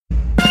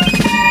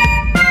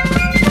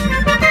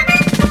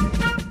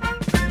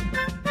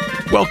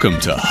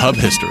Welcome to Hub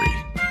History,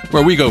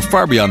 where we go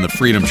far beyond the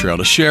Freedom Trail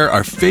to share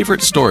our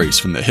favorite stories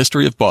from the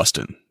history of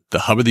Boston, the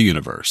hub of the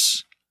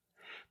universe.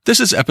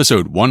 This is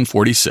episode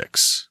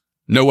 146.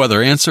 No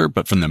other answer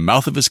but from the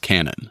mouth of his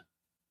cannon.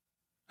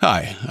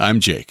 Hi,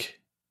 I'm Jake.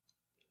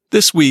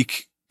 This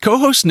week,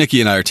 co-host Nikki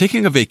and I are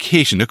taking a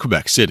vacation to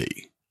Quebec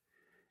City.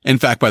 In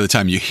fact, by the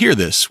time you hear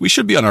this, we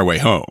should be on our way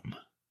home.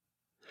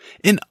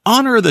 In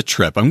honor of the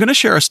trip, I'm going to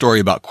share a story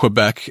about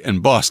Quebec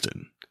and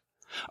Boston.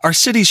 Our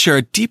cities share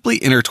a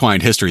deeply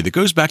intertwined history that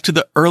goes back to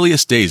the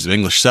earliest days of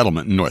English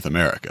settlement in North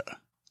America.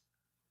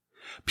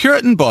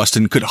 Puritan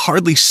Boston could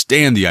hardly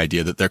stand the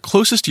idea that their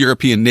closest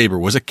European neighbor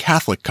was a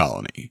Catholic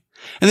colony,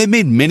 and they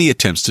made many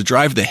attempts to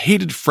drive the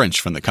hated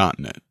French from the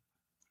continent.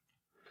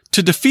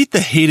 To defeat the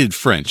hated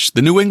French,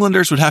 the New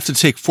Englanders would have to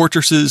take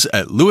fortresses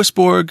at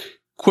Louisbourg,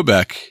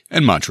 Quebec,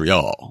 and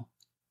Montreal.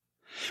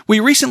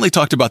 We recently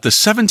talked about the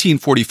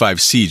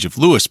 1745 siege of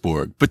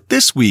Louisbourg, but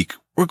this week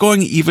we're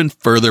going even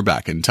further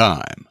back in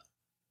time.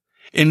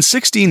 In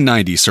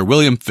 1690, Sir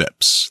William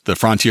Phips, the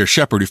frontier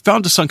shepherd who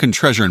found a sunken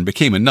treasure and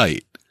became a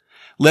knight,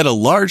 led a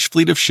large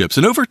fleet of ships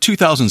and over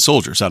 2,000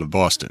 soldiers out of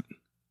Boston.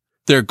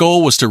 Their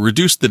goal was to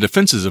reduce the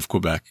defenses of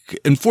Quebec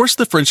and force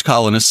the French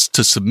colonists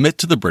to submit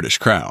to the British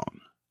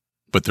crown.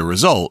 But the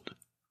result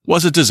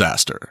was a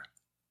disaster.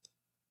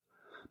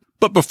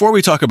 But before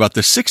we talk about the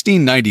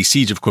 1690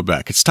 siege of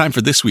Quebec, it's time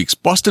for this week's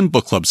Boston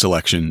Book Club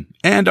selection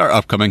and our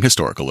upcoming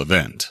historical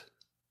event.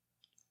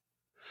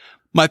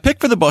 My pick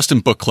for the Boston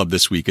Book Club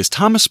this week is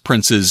Thomas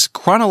Prince's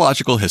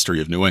Chronological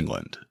History of New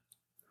England.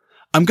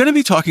 I'm going to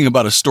be talking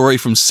about a story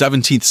from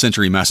 17th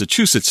century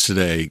Massachusetts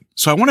today,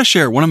 so I want to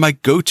share one of my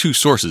go-to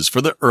sources for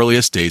the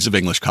earliest days of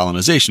English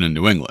colonization in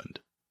New England.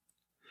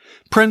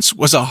 Prince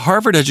was a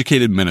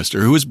Harvard-educated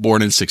minister who was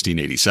born in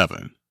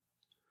 1687.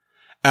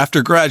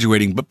 After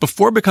graduating, but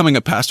before becoming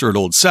a pastor at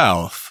Old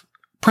South,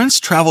 Prince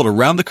traveled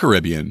around the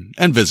Caribbean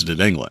and visited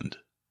England.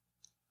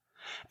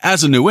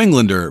 As a New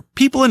Englander,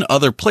 people in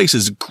other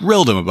places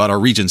grilled him about our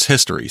region's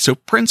history, so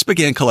Prince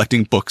began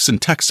collecting books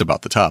and texts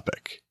about the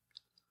topic.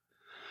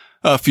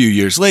 A few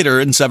years later,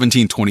 in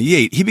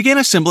 1728, he began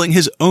assembling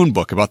his own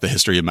book about the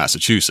history of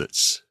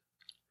Massachusetts.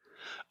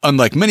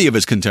 Unlike many of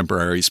his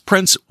contemporaries,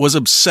 Prince was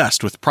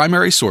obsessed with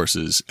primary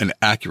sources and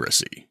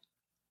accuracy.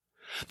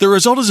 The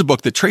result is a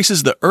book that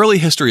traces the early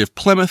history of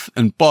Plymouth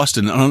and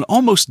Boston on an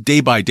almost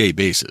day-by-day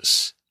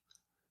basis.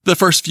 The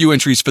first few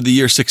entries for the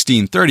year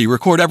 1630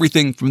 record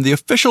everything from the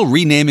official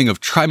renaming of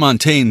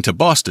Trimontaine to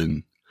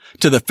Boston,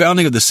 to the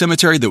founding of the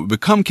cemetery that would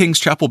become King's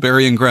Chapel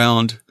Burying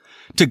Ground,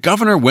 to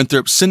Governor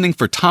Winthrop sending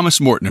for Thomas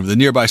Morton of the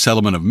nearby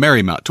settlement of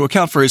Marymount to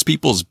account for his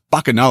people's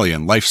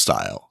bacchanalian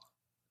lifestyle.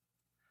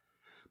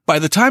 By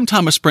the time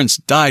Thomas Prince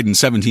died in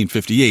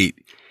 1758,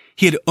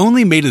 he had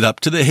only made it up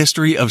to the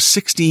history of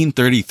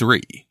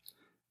 1633,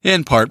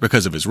 in part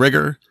because of his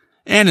rigor,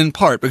 and in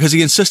part because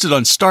he insisted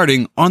on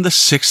starting on the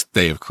sixth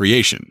day of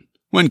creation,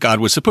 when God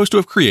was supposed to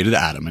have created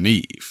Adam and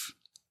Eve.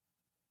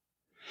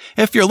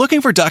 If you're looking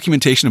for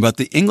documentation about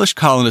the English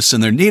colonists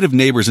and their native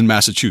neighbors in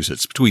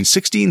Massachusetts between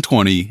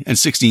 1620 and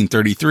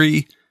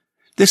 1633,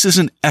 this is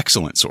an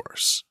excellent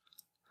source.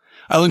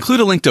 I'll include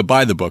a link to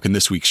buy the book in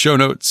this week's show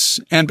notes,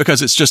 and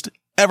because it's just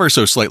ever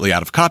so slightly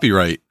out of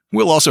copyright,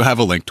 we'll also have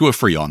a link to a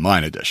free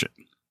online edition.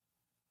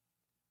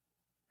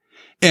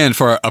 And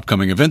for our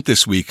upcoming event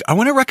this week, I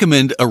want to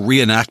recommend a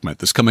reenactment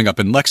that's coming up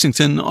in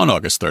Lexington on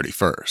August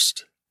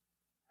 31st.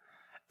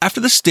 After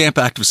the Stamp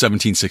Act of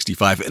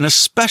 1765, and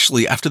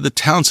especially after the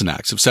Townshend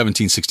Acts of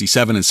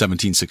 1767 and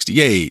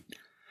 1768,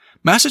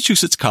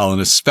 Massachusetts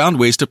colonists found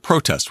ways to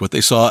protest what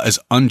they saw as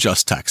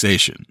unjust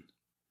taxation.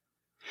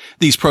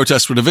 These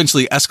protests would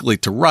eventually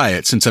escalate to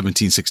riots in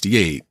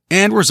 1768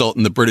 and result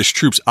in the British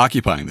troops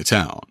occupying the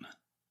town.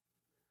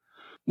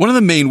 One of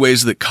the main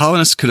ways that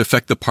colonists could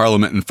affect the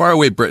Parliament in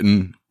faraway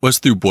Britain was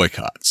through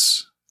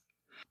boycotts.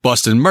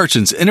 Boston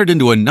merchants entered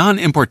into a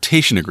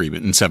non-importation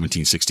agreement in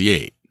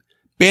 1768,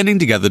 banding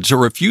together to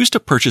refuse to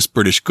purchase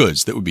British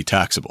goods that would be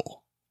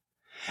taxable.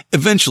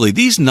 Eventually,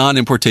 these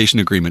non-importation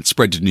agreements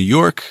spread to New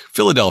York,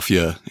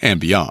 Philadelphia,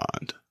 and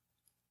beyond.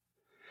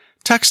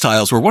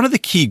 Textiles were one of the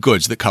key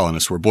goods that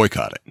colonists were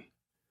boycotting.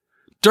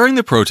 During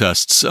the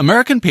protests,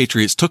 American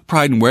patriots took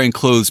pride in wearing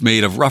clothes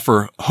made of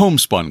rougher,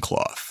 homespun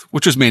cloth,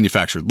 which was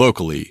manufactured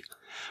locally,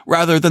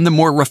 rather than the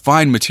more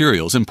refined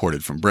materials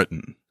imported from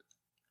Britain.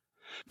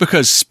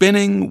 Because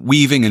spinning,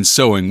 weaving, and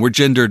sewing were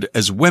gendered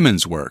as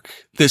women's work,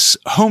 this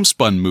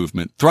homespun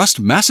movement thrust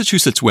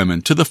Massachusetts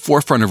women to the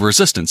forefront of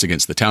resistance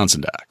against the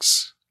Townshend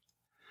Acts.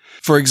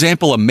 For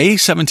example, a May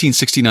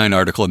 1769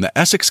 article in the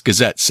Essex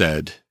Gazette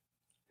said,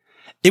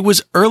 "It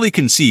was early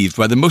conceived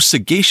by the most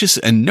sagacious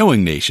and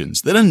knowing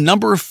nations that a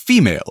number of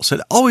females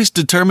had always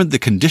determined the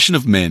condition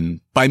of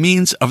men by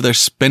means of their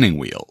spinning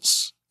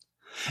wheels.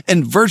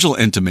 And Virgil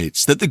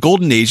intimates that the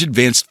golden age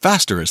advanced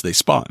faster as they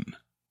spun.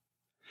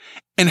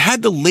 And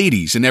had the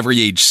ladies in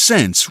every age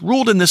since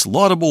ruled in this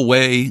laudable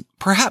way,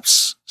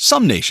 perhaps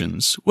some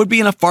nations would be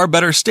in a far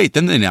better state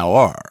than they now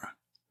are.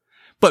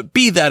 But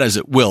be that as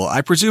it will,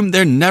 I presume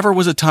there never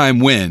was a time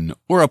when,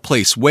 or a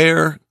place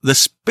where, the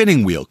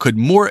spinning wheel could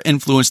more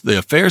influence the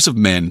affairs of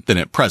men than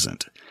at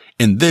present,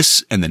 in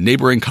this and the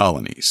neighboring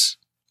colonies.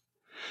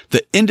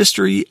 The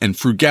industry and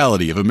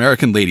frugality of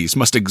American ladies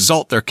must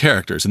exalt their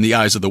characters in the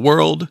eyes of the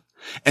world,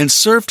 and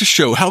serve to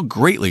show how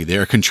greatly they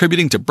are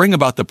contributing to bring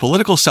about the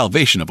political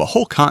salvation of a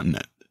whole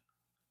continent.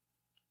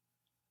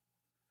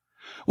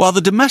 While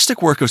the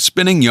domestic work of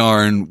spinning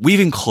yarn,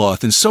 weaving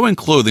cloth, and sewing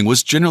clothing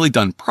was generally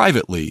done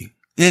privately,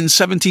 in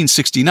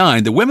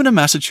 1769 the women of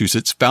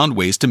Massachusetts found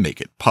ways to make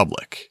it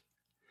public.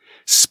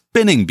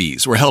 Spinning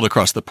bees were held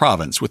across the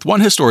province, with one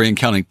historian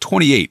counting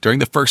 28 during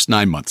the first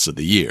 9 months of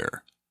the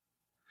year.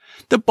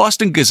 The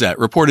Boston Gazette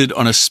reported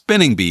on a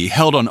spinning bee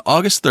held on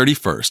August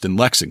 31st in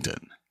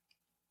Lexington.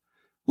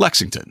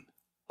 Lexington,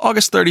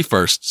 August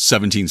 31st,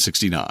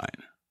 1769.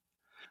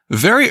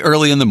 Very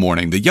early in the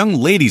morning, the young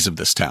ladies of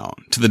this town,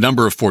 to the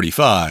number of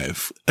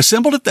 45,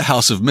 assembled at the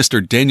house of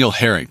Mr. Daniel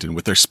Harrington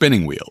with their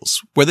spinning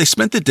wheels, where they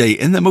spent the day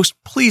in the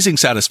most pleasing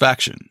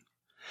satisfaction,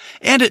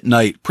 and at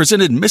night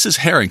presented Mrs.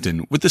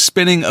 Harrington with the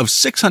spinning of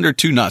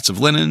 602 knots of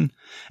linen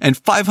and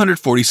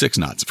 546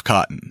 knots of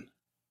cotton.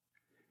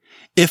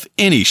 If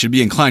any should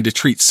be inclined to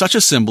treat such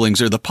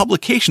assemblings or the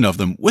publication of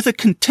them with a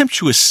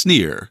contemptuous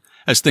sneer,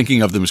 as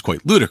thinking of them as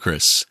quite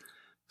ludicrous,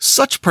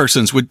 such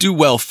persons would do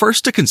well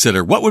first to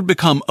consider what would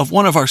become of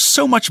one of our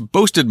so much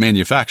boasted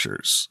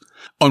manufactures,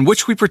 on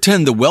which we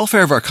pretend the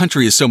welfare of our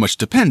country is so much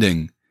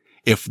depending,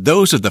 if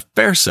those of the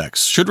fair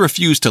sex should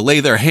refuse to lay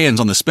their hands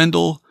on the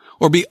spindle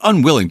or be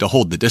unwilling to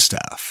hold the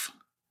distaff.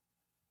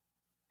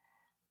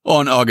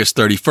 On August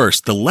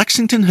 31st, the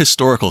Lexington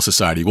Historical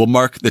Society will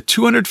mark the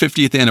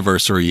 250th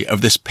anniversary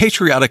of this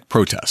patriotic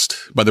protest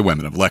by the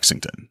women of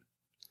Lexington.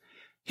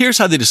 Here's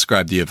how they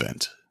describe the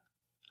event.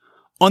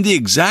 On the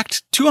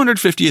exact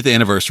 250th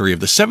anniversary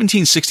of the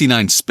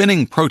 1769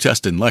 spinning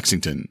protest in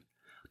Lexington,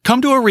 come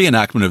to a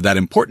reenactment of that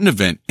important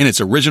event in its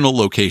original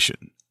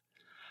location.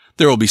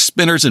 There will be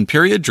spinners in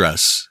period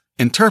dress,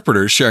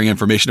 interpreters sharing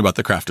information about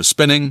the craft of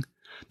spinning,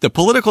 the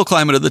political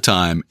climate of the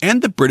time,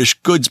 and the British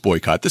goods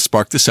boycott that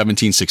sparked the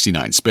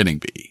 1769 spinning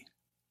bee.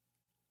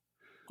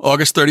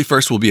 August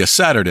 31st will be a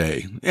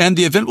Saturday, and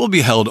the event will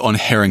be held on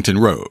Harrington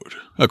Road,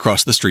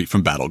 across the street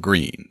from Battle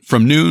Green,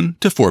 from noon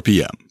to 4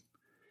 p.m.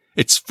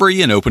 It's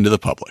free and open to the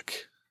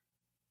public.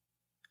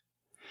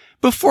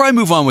 Before I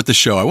move on with the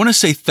show, I want to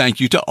say thank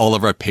you to all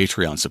of our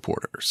Patreon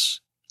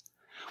supporters.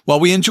 While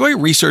we enjoy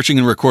researching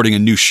and recording a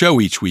new show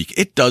each week,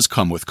 it does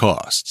come with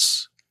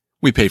costs.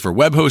 We pay for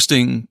web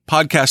hosting,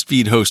 podcast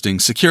feed hosting,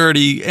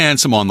 security, and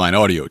some online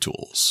audio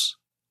tools.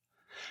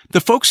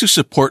 The folks who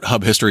support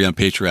Hub History on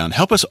Patreon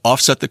help us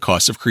offset the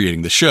costs of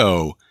creating the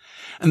show,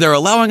 and they're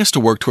allowing us to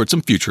work towards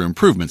some future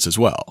improvements as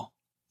well.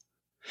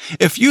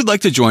 If you'd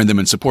like to join them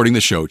in supporting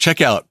the show,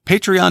 check out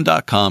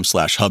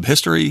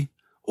patreon.com/hubhistory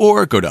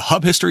or go to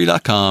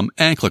hubhistory.com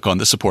and click on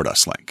the Support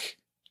Us link.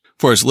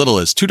 For as little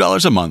as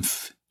 $2 a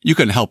month, you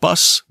can help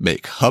us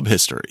make Hub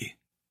History.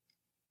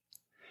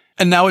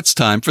 And now it's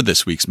time for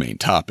this week's main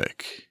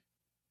topic.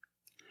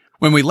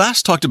 When we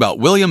last talked about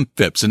William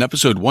Phips in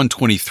episode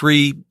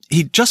 123,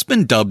 he'd just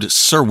been dubbed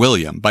Sir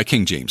William by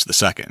King James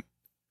II.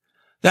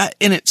 That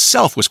in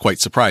itself was quite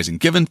surprising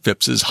given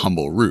Phips's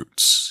humble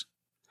roots.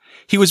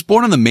 He was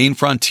born on the Maine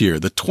frontier,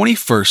 the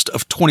 21st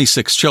of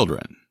 26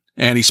 children,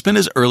 and he spent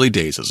his early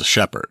days as a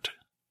shepherd.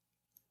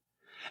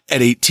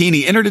 At 18,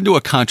 he entered into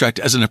a contract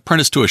as an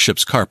apprentice to a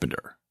ship's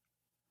carpenter.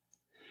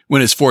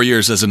 When his 4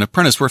 years as an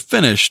apprentice were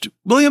finished,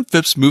 William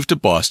Phips moved to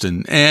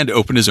Boston and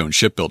opened his own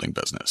shipbuilding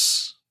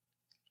business.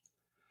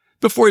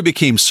 Before he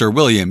became Sir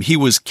William, he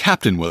was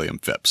Captain William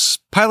Phips,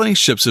 piloting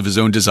ships of his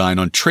own design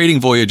on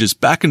trading voyages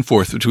back and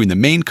forth between the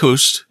Maine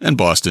coast and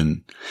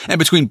Boston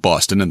between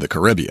Boston and the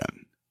Caribbean.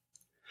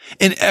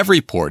 In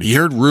every port, he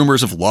heard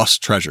rumors of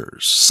lost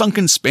treasures,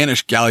 sunken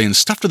Spanish galleons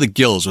stuffed to the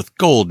gills with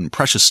gold and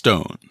precious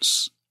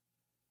stones.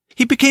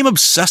 He became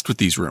obsessed with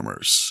these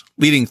rumors,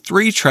 leading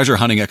 3 treasure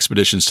hunting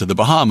expeditions to the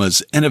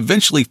Bahamas and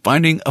eventually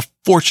finding a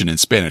fortune in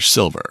Spanish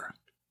silver.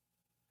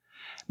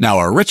 Now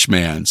a rich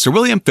man, Sir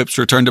William Phips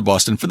returned to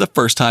Boston for the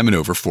first time in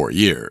over 4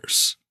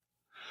 years.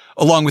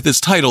 Along with his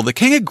title, the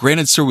king had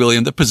granted Sir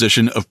William the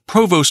position of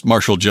Provost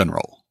Marshal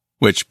General,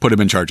 which put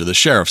him in charge of the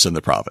sheriffs in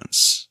the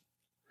province.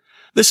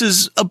 This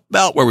is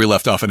about where we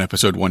left off in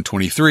episode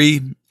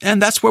 123, and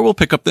that's where we'll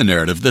pick up the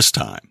narrative this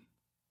time.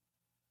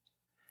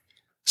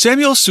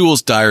 Samuel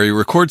Sewall's diary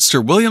records Sir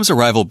William's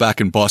arrival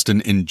back in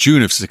Boston in June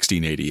of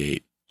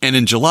 1688, and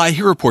in July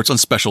he reports on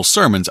special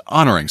sermons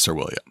honoring Sir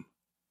William.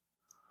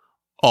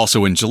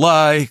 Also in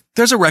July,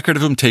 there's a record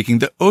of him taking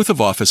the oath of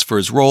office for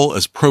his role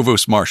as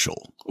Provost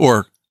Marshal,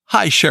 or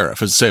High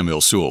Sheriff as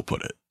Samuel Sewall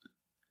put it.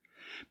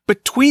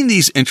 Between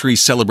these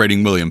entries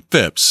celebrating William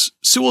Phips,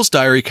 Sewall's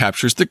diary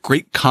captures the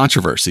great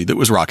controversy that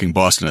was rocking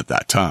Boston at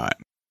that time.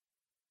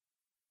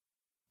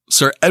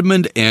 Sir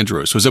Edmund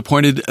Andros was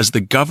appointed as the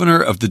governor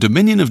of the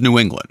Dominion of New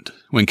England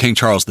when King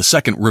Charles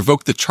II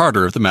revoked the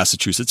charter of the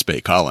Massachusetts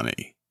Bay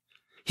Colony.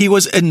 He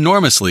was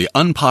enormously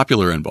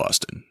unpopular in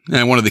Boston,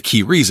 and one of the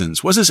key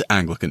reasons was his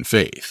Anglican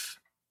faith.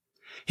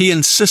 He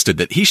insisted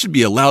that he should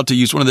be allowed to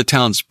use one of the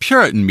town's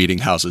Puritan meeting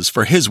houses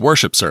for his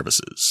worship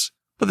services,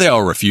 but they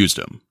all refused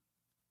him.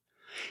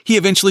 He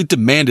eventually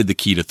demanded the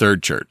key to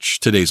Third Church,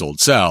 today's Old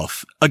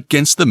South,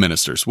 against the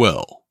minister's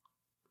will.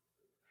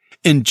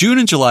 In June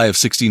and July of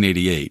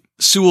 1688,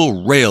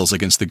 Sewell rails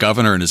against the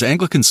governor and his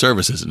Anglican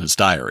services in his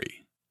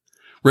diary,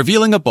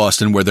 revealing a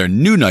Boston where their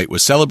new night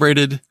was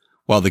celebrated,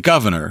 while the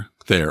governor,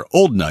 their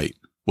old night,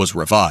 was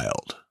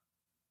reviled.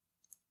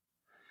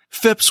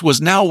 Phips was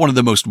now one of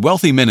the most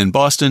wealthy men in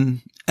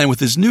Boston, and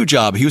with his new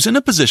job, he was in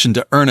a position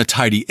to earn a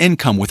tidy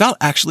income without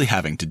actually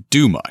having to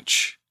do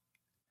much.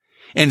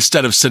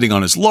 Instead of sitting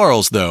on his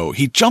laurels, though,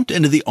 he jumped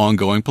into the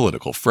ongoing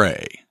political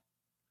fray.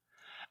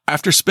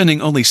 After spending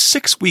only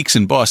 6 weeks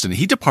in Boston,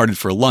 he departed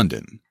for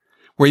London,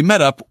 where he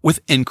met up with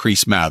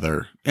Increase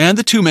Mather, and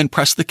the two men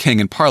pressed the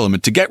king and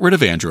Parliament to get rid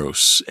of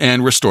Andros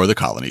and restore the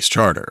colony's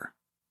charter.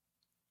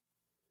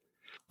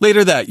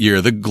 Later that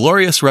year, the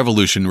Glorious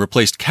Revolution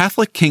replaced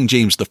Catholic King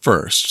James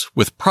I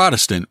with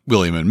Protestant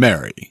William and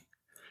Mary,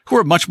 who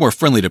were much more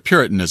friendly to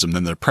Puritanism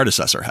than their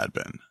predecessor had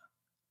been.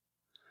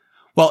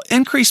 While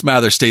Increase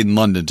Mather stayed in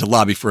London to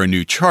lobby for a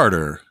new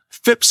charter,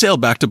 Phips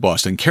sailed back to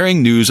Boston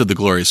carrying news of the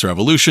Glorious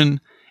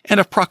Revolution and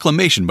a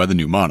proclamation by the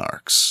new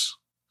monarchs.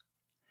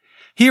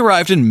 He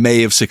arrived in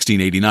May of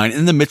 1689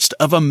 in the midst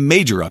of a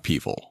major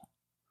upheaval.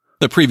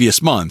 The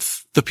previous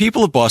month, the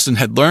people of Boston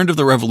had learned of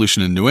the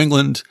revolution in New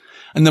England,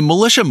 and the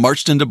militia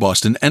marched into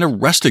Boston and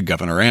arrested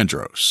Governor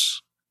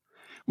Andros.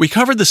 We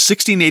covered the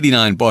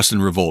 1689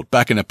 Boston Revolt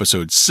back in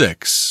episode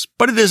 6,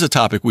 but it is a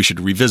topic we should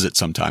revisit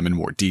sometime in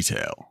more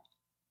detail.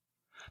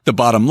 The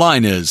bottom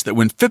line is that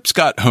when Phips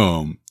got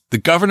home, the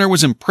governor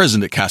was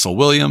imprisoned at Castle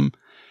William,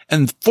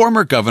 and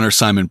former Governor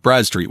Simon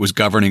Bradstreet was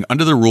governing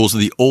under the rules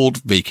of the old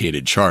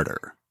vacated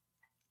charter.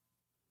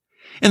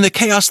 In the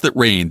chaos that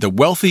reigned, the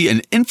wealthy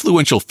and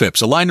influential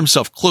Phips aligned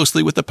himself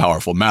closely with the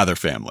powerful Mather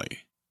family.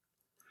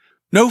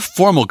 No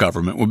formal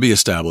government would be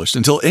established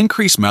until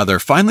Increase Mather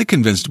finally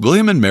convinced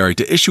William and Mary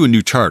to issue a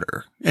new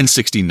charter in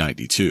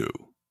 1692.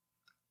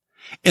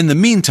 In the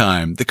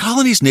meantime, the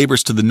colony's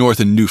neighbors to the north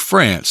in New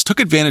France took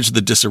advantage of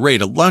the disarray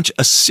to launch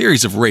a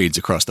series of raids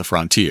across the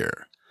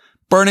frontier,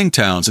 burning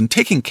towns and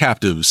taking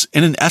captives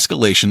in an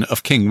escalation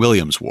of King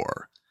William's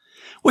War,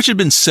 which had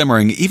been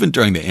simmering even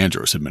during the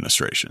Andros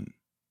administration.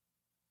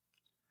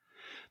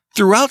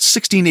 Throughout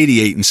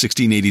 1688 and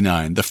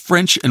 1689, the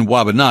French and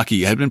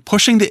Wabanaki had been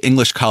pushing the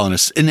English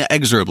colonists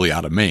inexorably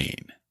out of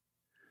Maine.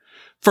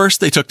 First,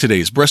 they took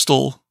today's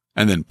Bristol,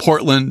 and then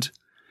Portland,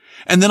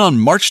 and then on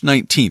March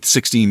 19,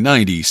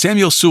 1690,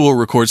 Samuel Sewell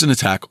records an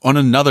attack on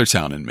another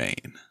town in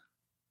Maine.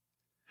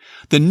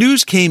 The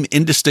news came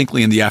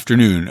indistinctly in the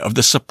afternoon of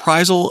the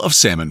surprisal of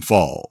Salmon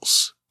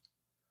Falls.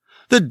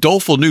 The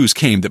doleful news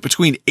came that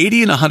between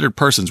 80 and 100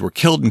 persons were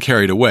killed and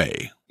carried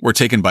away, were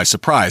taken by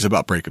surprise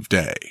about break of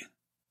day.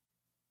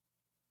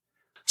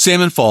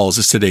 Salmon Falls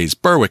is today's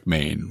Berwick,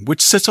 Maine,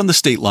 which sits on the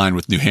state line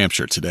with New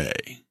Hampshire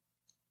today.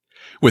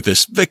 With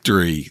this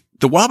victory,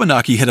 the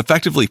Wabanaki had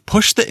effectively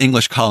pushed the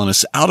English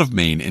colonists out of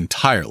Maine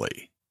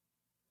entirely.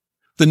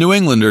 The New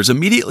Englanders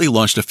immediately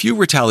launched a few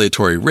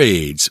retaliatory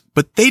raids,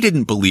 but they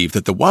didn't believe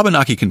that the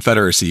Wabanaki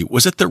Confederacy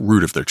was at the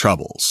root of their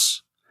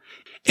troubles.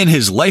 In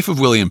his Life of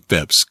William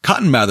Phips,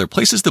 Cotton Mather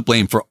places the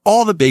blame for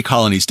all the Bay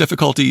Colony's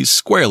difficulties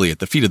squarely at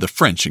the feet of the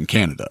French in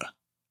Canada.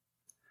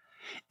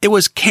 It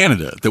was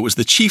Canada that was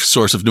the chief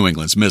source of New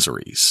England's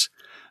miseries.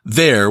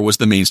 There was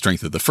the main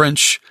strength of the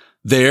French.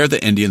 There,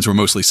 the Indians were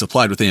mostly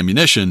supplied with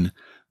ammunition.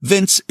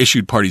 Thence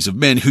issued parties of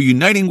men who,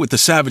 uniting with the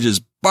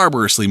savages,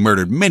 barbarously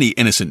murdered many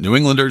innocent New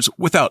Englanders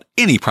without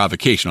any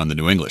provocation on the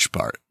New English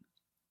part.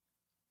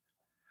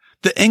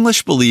 The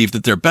English believed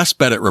that their best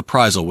bet at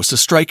reprisal was to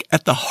strike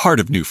at the heart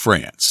of New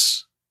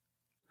France.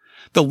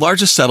 The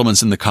largest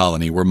settlements in the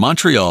colony were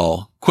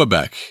Montreal,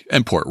 Quebec,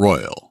 and Port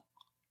Royal.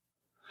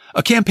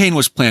 A campaign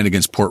was planned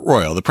against Port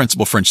Royal, the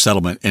principal French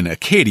settlement in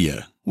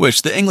Acadia,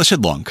 which the English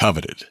had long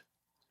coveted.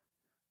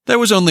 There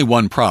was only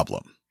one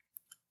problem.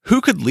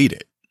 Who could lead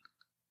it?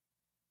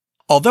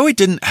 Although he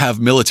didn't have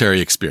military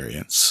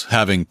experience,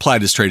 having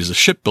plied his trade as a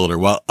shipbuilder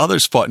while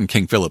others fought in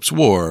King Philip's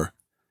War,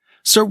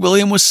 Sir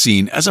William was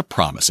seen as a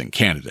promising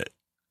candidate.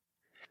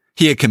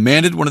 He had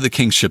commanded one of the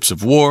king's ships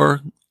of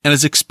war, and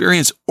his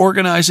experience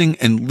organizing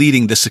and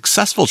leading the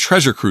successful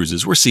treasure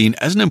cruises were seen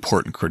as an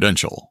important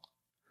credential.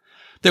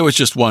 There was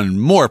just one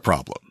more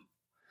problem.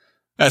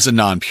 As a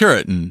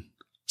non-Puritan,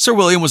 Sir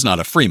William was not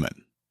a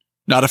freeman,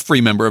 not a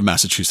free member of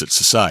Massachusetts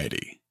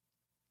society.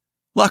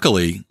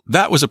 Luckily,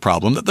 that was a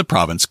problem that the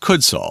province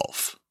could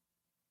solve.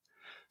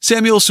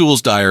 Samuel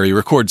Sewell's diary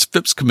records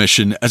Phips'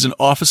 commission as an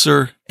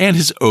officer and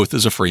his oath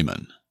as a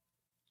freeman.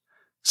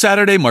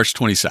 Saturday, March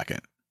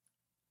 22nd.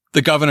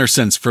 The governor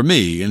sends for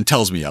me and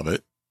tells me of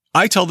it.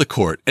 I tell the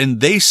court,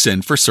 and they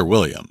send for Sir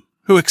William,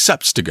 who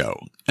accepts to go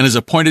and is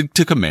appointed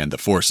to command the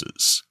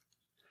forces.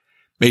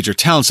 Major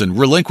Townsend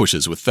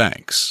relinquishes with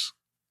thanks.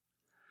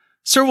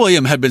 Sir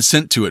William had been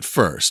sent to at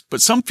first, but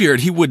some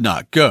feared he would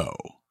not go.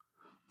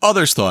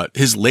 Others thought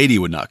his lady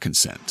would not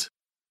consent.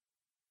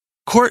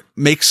 Court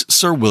makes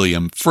Sir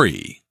William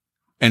free,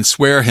 and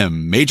swear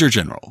him Major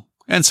General,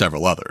 and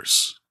several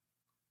others.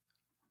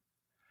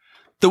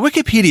 The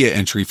Wikipedia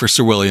entry for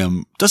Sir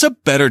William does a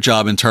better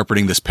job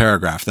interpreting this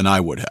paragraph than I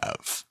would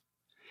have.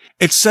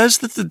 It says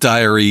that the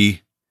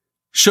diary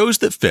shows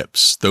that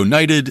Phips, though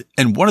knighted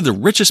and one of the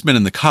richest men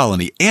in the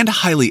colony and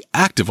highly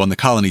active on the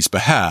colony's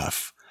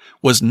behalf,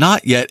 was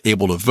not yet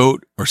able to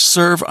vote or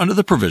serve under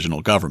the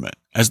provisional government,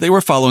 as they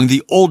were following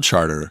the old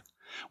charter,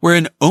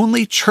 wherein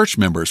only church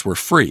members were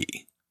free.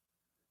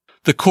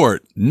 The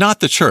court, not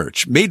the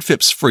church, made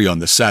Phips free on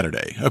this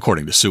Saturday,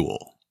 according to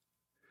Sewell.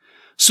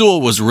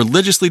 Sewell was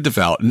religiously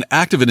devout and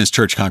active in his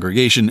church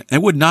congregation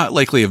and would not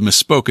likely have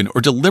misspoken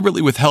or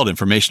deliberately withheld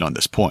information on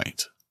this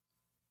point.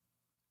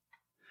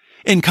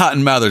 In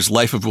Cotton Mather's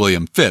Life of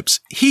William Phips,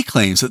 he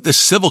claims that this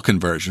civil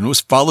conversion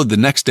was followed the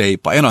next day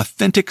by an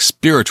authentic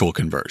spiritual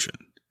conversion.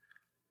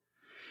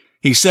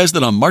 He says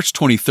that on March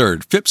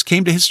 23rd, Phips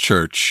came to his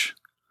church,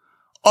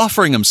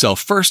 offering himself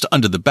first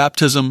unto the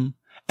baptism,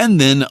 and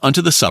then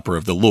unto the supper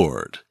of the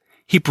Lord.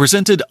 He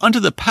presented unto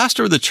the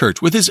pastor of the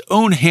church with his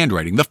own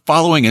handwriting the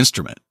following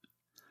instrument.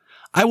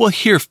 I will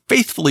here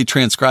faithfully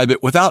transcribe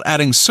it without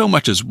adding so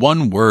much as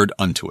one word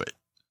unto it.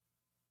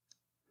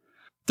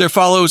 There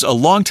follows a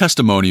long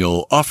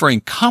testimonial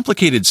offering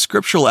complicated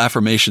scriptural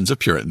affirmations of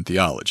Puritan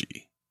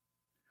theology.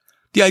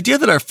 The idea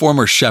that our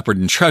former shepherd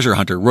and treasure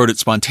hunter wrote it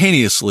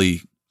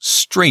spontaneously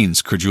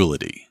strains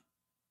credulity.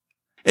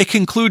 It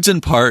concludes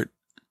in part,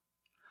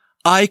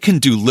 I can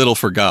do little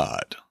for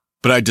God,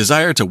 but I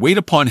desire to wait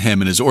upon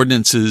him and his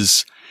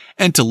ordinances,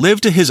 and to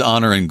live to his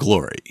honor and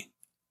glory.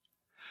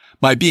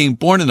 My being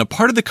born in a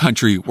part of the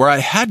country where I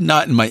had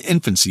not in my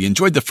infancy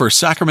enjoyed the first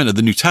sacrament of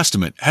the New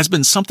Testament has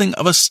been something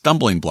of a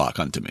stumbling block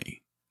unto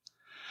me.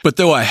 But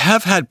though I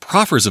have had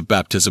proffers of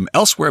baptism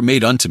elsewhere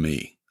made unto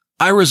me,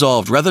 I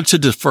resolved rather to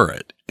defer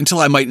it until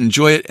I might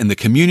enjoy it in the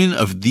communion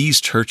of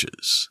these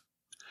churches.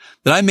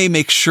 That I may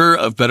make sure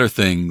of better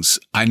things,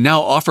 I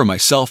now offer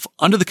myself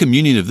under the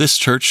communion of this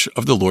church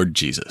of the Lord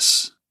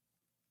Jesus.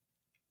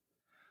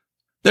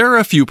 There are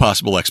a few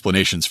possible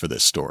explanations for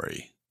this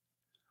story.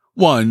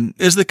 One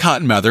is that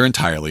Cotton Mather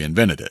entirely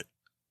invented it.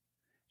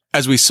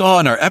 As we saw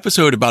in our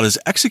episode about his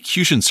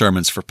execution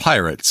sermons for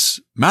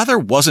pirates, Mather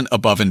wasn't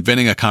above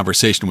inventing a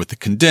conversation with the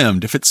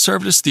condemned if it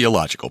served his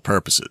theological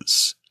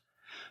purposes.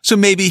 So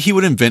maybe he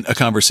would invent a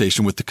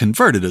conversation with the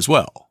converted as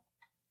well.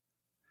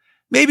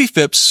 Maybe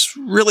Phips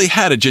really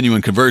had a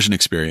genuine conversion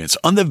experience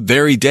on the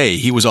very day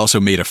he was also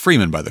made a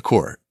freeman by the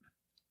court.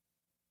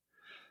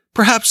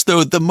 Perhaps,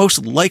 though, the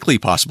most likely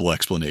possible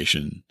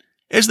explanation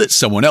is that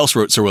someone else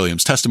wrote Sir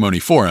William's testimony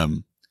for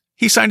him,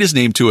 he signed his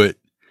name to it,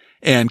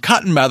 and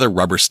Cotton Mather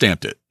rubber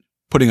stamped it,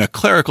 putting a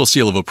clerical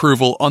seal of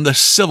approval on the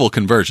civil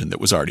conversion that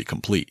was already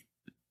complete.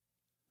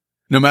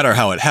 No matter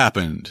how it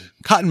happened,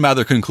 Cotton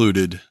Mather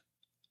concluded,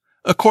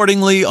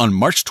 accordingly, on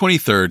March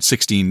 23,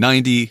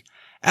 1690,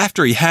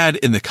 after he had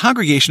in the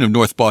congregation of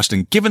North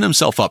Boston given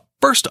himself up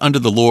first unto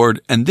the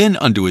Lord and then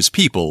unto his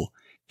people,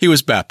 he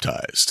was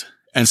baptized,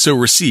 and so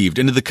received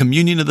into the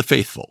communion of the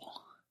faithful.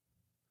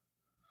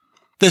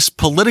 This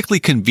politically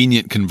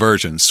convenient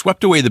conversion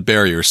swept away the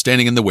barriers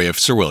standing in the way of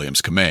Sir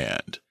William's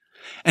command,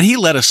 and he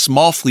led a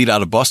small fleet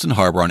out of Boston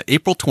Harbor on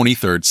April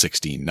 23,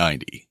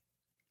 1690.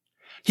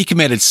 He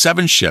commanded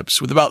 7 ships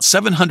with about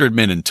 700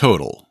 men in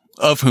total,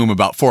 of whom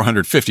about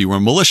 450 were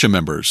militia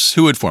members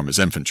who would form his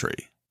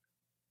infantry.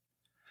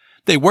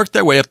 They worked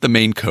their way up the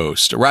Maine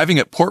coast, arriving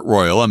at Port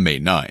Royal on May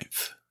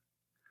 9th.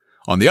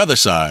 On the other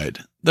side,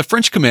 the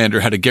French commander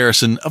had a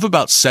garrison of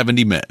about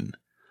 70 men,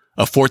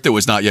 a fort that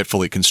was not yet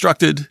fully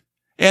constructed,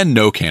 and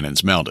no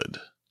cannons mounted.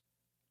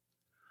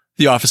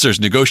 The officers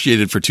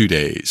negotiated for 2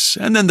 days,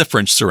 and then the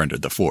French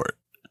surrendered the fort.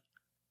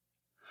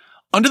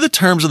 Under the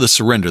terms of the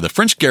surrender, the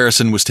French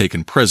garrison was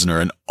taken prisoner,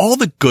 and all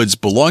the goods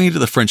belonging to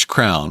the French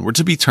crown were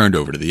to be turned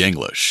over to the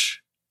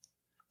English.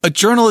 A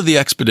journal of the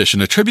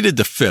expedition attributed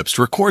to Phips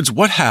records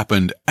what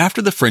happened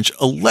after the French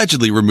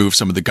allegedly removed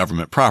some of the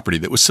government property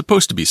that was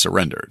supposed to be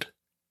surrendered.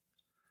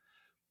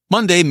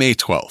 Monday, May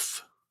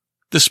 12th.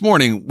 This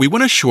morning, we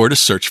went ashore to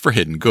search for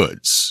hidden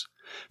goods.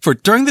 For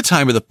during the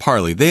time of the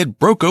parley, they had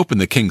broke open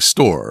the king's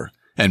store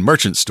and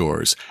merchant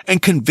stores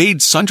and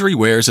conveyed sundry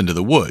wares into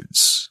the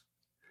woods.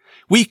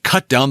 We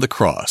cut down the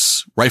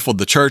cross, rifled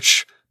the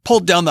church,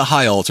 pulled down the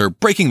high altar,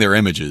 breaking their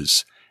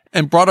images,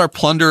 and brought our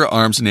plunder,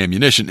 arms, and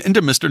ammunition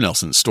into Mr.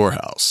 Nelson's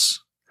storehouse,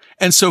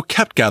 and so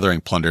kept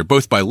gathering plunder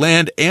both by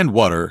land and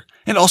water,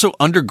 and also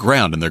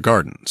underground in their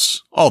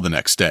gardens, all the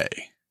next day.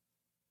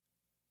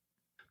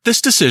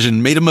 This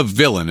decision made him a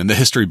villain in the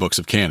history books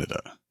of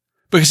Canada,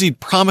 because he'd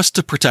promised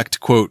to protect,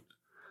 quote,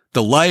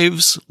 the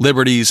lives,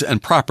 liberties,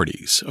 and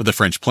properties of the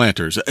French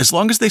planters as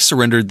long as they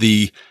surrendered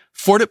the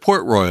fort at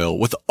Port Royal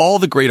with all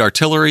the great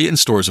artillery and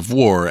stores of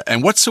war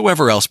and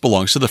whatsoever else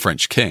belongs to the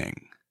French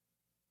king.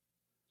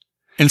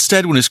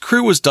 Instead, when his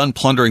crew was done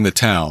plundering the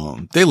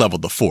town, they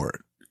leveled the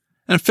fort,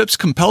 and Phips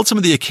compelled some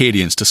of the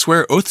Acadians to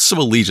swear oaths of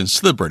allegiance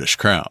to the British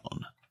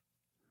crown.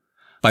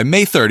 By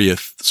May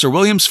 30th, Sir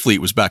William's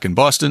fleet was back in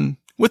Boston,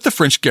 with the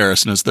French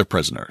garrison as their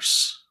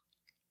prisoners.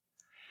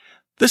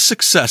 This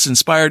success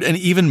inspired an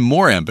even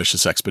more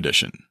ambitious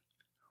expedition,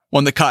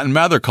 one that Cotton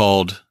Mather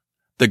called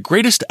the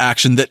greatest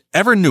action that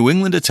ever New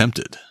England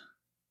attempted.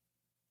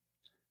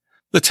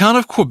 The town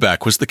of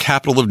Quebec was the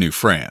capital of New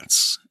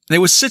France, and it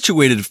was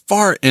situated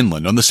far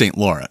inland on the St.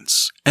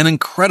 Lawrence, an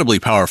incredibly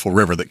powerful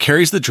river that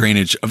carries the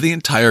drainage of the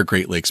entire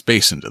Great Lakes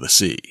basin to the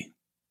sea.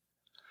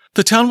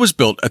 The town was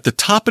built at the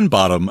top and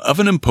bottom of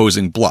an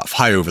imposing bluff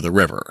high over the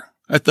river,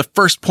 at the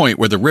first point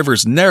where the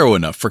river's narrow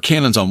enough for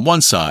cannons on one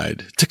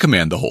side to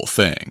command the whole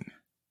thing.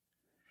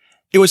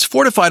 It was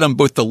fortified on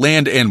both the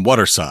land and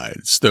water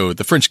sides, though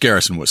the French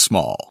garrison was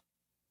small.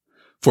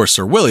 For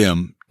Sir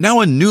William, now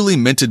a newly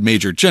minted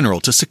major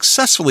general, to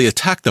successfully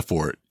attack the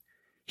fort,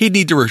 he'd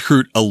need to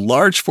recruit a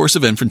large force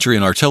of infantry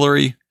and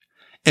artillery,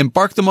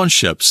 embark them on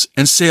ships,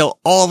 and sail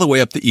all the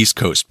way up the east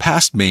coast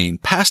past Maine,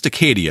 past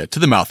Acadia to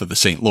the mouth of the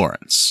St.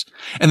 Lawrence,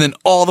 and then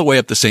all the way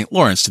up the St.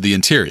 Lawrence to the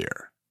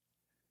interior.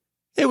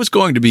 It was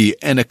going to be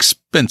an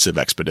expensive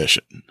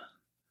expedition.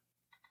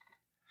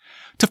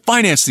 To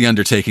finance the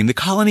undertaking, the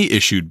colony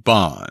issued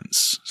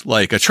bonds.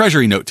 Like a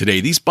treasury note today,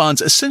 these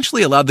bonds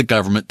essentially allowed the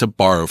government to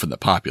borrow from the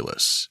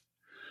populace.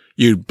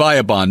 You'd buy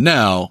a bond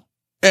now,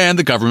 and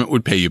the government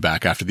would pay you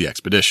back after the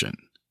expedition.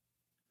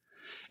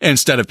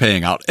 Instead of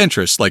paying out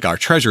interest like our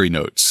treasury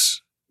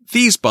notes,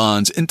 these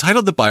bonds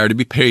entitled the buyer to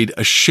be paid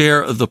a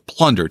share of the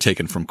plunder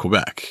taken from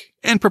Quebec,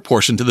 in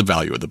proportion to the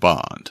value of the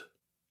bond.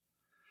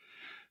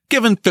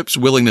 Given Phips'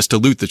 willingness to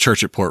loot the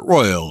church at Port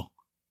Royal,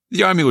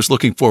 the army was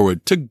looking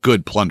forward to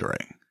good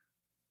plundering.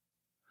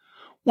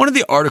 One of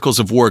the articles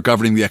of war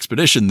governing the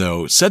expedition,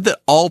 though, said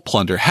that all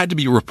plunder had to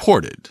be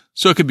reported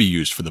so it could be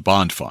used for the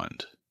bond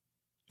fund.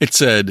 It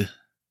said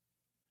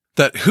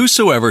that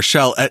whosoever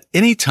shall at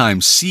any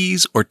time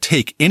seize or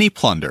take any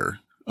plunder,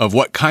 of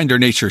what kind or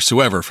nature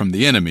soever from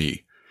the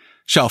enemy,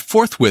 shall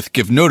forthwith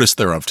give notice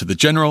thereof to the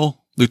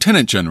general,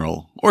 lieutenant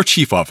general, or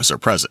chief officer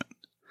present,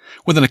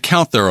 with an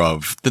account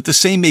thereof, that the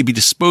same may be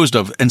disposed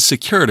of and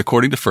secured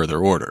according to further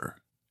order.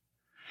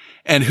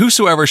 And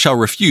whosoever shall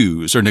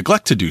refuse or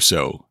neglect to do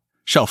so,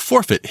 shall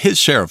forfeit his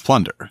share of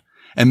plunder,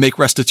 and make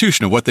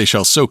restitution of what they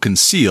shall so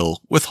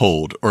conceal,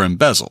 withhold, or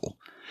embezzle,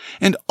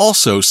 and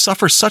also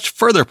suffer such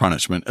further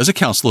punishment as a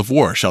council of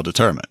war shall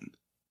determine.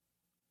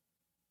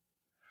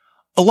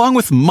 Along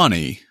with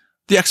money,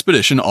 the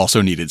expedition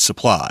also needed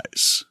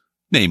supplies,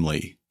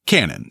 namely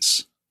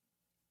cannons.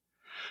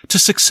 To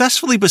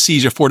successfully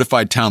besiege a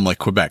fortified town like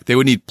Quebec, they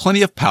would need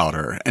plenty of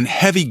powder and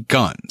heavy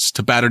guns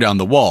to batter down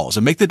the walls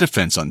and make the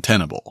defense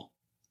untenable.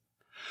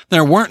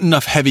 There weren't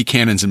enough heavy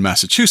cannons in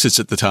Massachusetts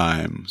at the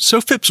time,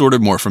 so Phips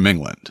ordered more from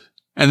England,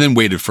 and then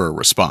waited for a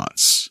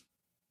response.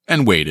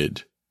 And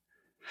waited.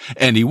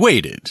 And he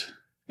waited,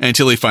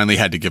 until he finally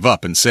had to give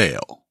up and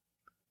sail.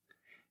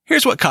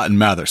 Here's what Cotton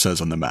Mather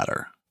says on the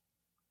matter.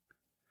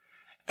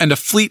 And a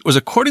fleet was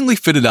accordingly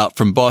fitted out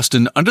from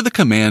Boston under the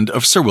command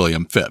of Sir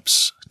William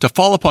Phips, to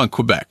fall upon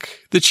Quebec,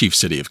 the chief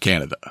city of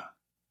Canada.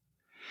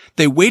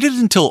 They waited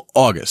until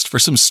August for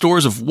some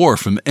stores of war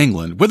from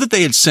England, whither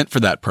they had sent for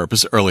that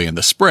purpose early in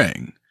the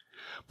spring.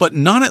 But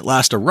none at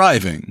last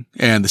arriving,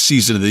 and the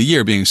season of the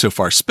year being so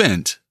far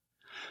spent,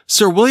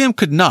 Sir William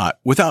could not,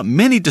 without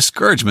many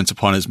discouragements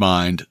upon his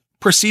mind,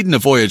 proceed in a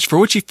voyage for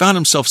which he found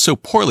himself so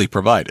poorly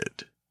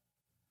provided.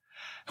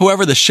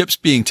 However, the ships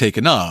being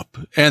taken up,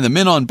 and the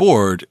men on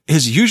board,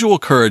 his usual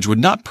courage would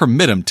not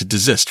permit him to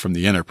desist from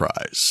the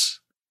enterprise.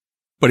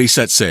 But he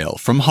set sail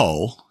from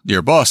Hull,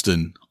 near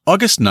Boston,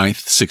 August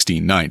 9th,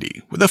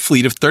 1690, with a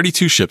fleet of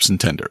 32 ships and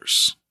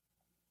tenders.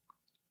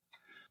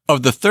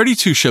 Of the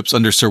 32 ships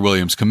under Sir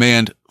William's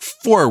command,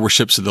 4 were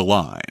ships of the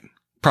line,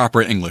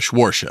 proper English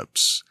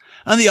warships,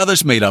 and the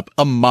others made up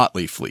a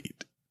motley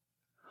fleet.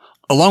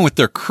 Along with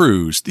their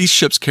crews, these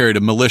ships carried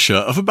a militia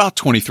of about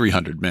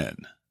 2,300 men.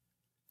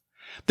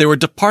 They were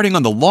departing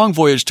on the long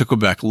voyage to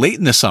Quebec late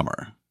in the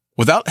summer,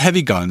 without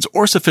heavy guns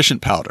or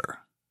sufficient powder.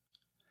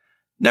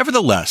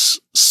 Nevertheless,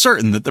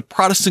 certain that the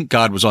Protestant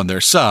God was on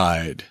their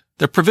side,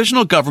 the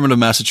Provisional Government of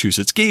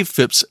Massachusetts gave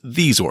Phips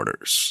these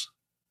orders.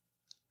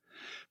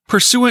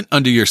 Pursuant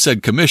unto your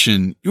said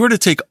commission, you are to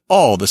take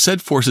all the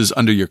said forces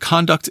under your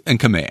conduct and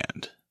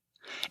command,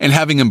 and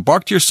having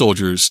embarked your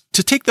soldiers,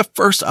 to take the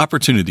first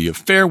opportunity of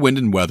fair wind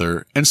and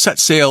weather, and set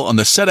sail on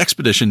the said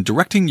expedition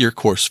directing your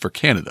course for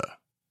Canada.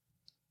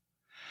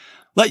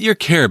 Let your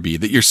care be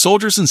that your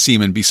soldiers and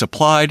seamen be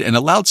supplied and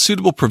allowed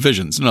suitable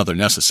provisions and other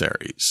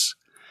necessaries.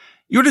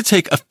 You are to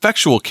take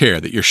effectual care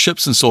that your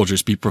ships and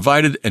soldiers be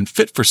provided and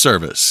fit for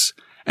service,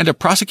 and to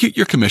prosecute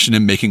your commission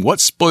in making what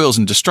spoils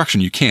and destruction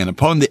you can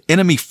upon the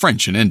enemy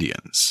French and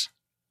Indians.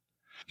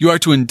 You are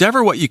to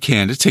endeavor what you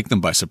can to take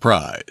them by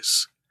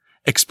surprise,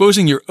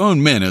 exposing your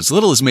own men as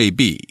little as may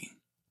be,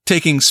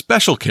 taking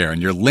special care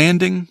in your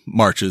landing,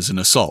 marches, and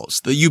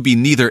assaults that you be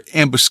neither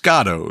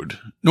ambuscadoed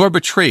nor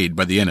betrayed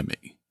by the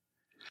enemy.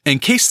 In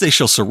case they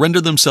shall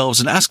surrender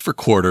themselves and ask for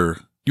quarter,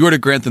 you are to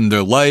grant them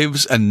their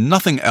lives and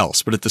nothing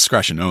else but at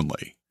discretion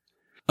only,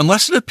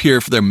 unless it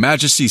appear for their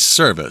majesty's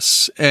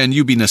service, and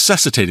you be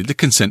necessitated to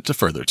consent to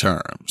further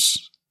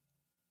terms.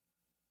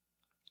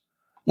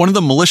 One of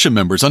the militia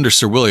members under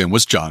Sir William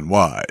was John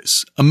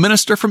Wise, a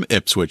minister from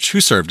Ipswich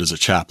who served as a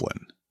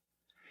chaplain.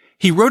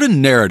 He wrote a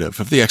narrative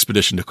of the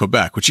expedition to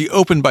Quebec, which he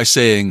opened by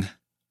saying,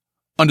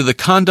 "Under the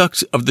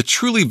conduct of the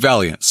truly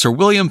valiant Sir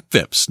William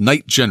Phipps,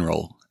 Knight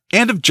General,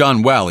 and of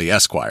John Whalley,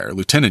 Esquire,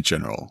 Lieutenant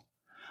General,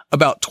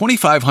 about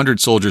 2,500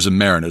 soldiers and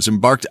mariners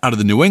embarked out of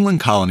the New England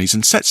colonies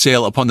and set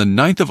sail upon the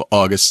 9th of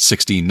August,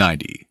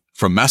 1690,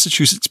 from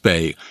Massachusetts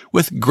Bay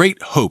with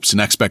great hopes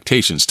and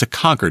expectations to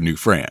conquer New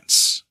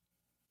France."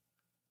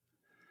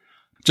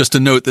 Just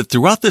to note that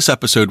throughout this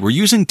episode, we're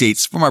using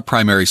dates from our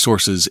primary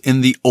sources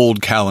in the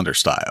Old Calendar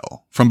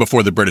style, from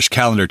before the British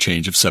calendar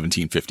change of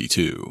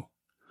 1752.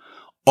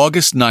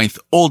 August 9th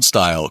Old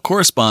Style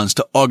corresponds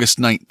to August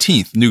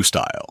 19th New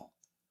Style.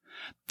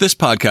 This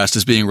podcast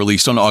is being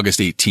released on August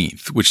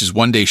 18th, which is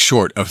one day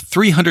short of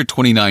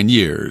 329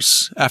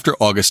 years after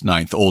August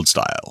 9th Old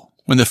Style,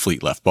 when the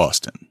fleet left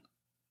Boston.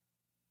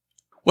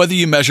 Whether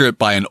you measure it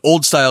by an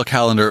Old Style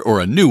calendar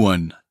or a new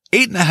one,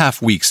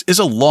 8.5 weeks is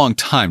a long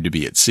time to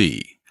be at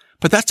sea,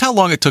 but that's how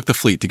long it took the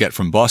fleet to get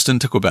from Boston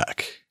to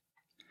Quebec.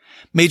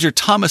 Major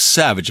Thomas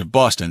Savage of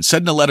Boston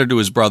said in a letter to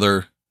his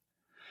brother,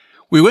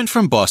 "We went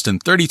from Boston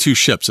 32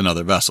 ships and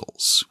other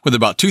vessels, with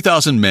about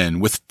 2,000 men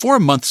with 4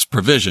 months'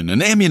 provision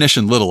and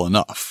ammunition little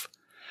enough,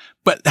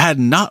 but had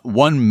not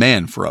one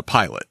man for a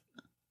pilot.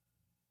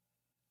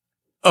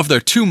 Of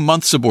their 2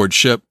 months aboard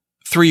ship,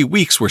 3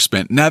 weeks were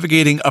spent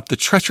navigating up the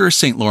treacherous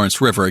St.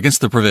 Lawrence River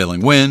against the prevailing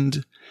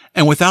wind,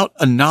 and without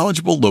a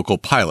knowledgeable local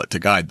pilot to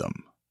guide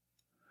them.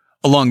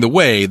 Along the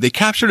way, they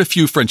captured a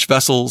few French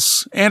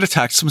vessels and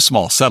attacked some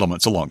small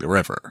settlements along the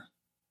river.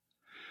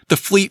 The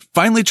fleet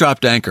finally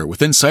dropped anchor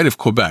within sight of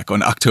Quebec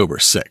on October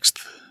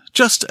 6th,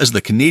 just as the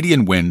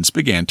Canadian winds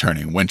began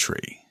turning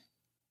wintry.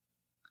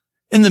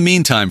 In the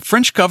meantime,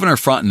 French Governor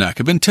Frontenac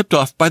had been tipped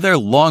off by their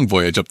long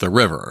voyage up the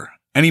river,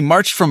 and he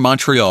marched from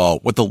Montreal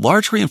with a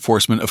large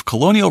reinforcement of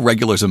colonial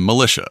regulars and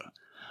militia,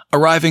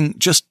 arriving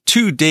just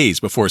 2 days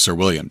before Sir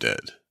William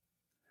did.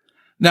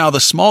 Now,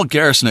 the small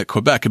garrison at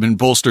Quebec had been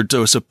bolstered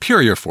to a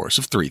superior force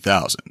of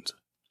 3,000.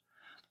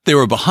 They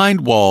were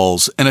behind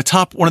walls and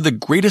atop one of the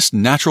greatest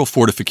natural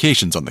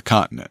fortifications on the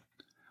continent,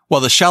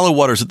 while the shallow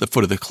waters at the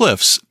foot of the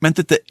cliffs meant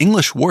that the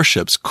English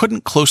warships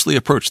couldn't closely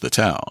approach the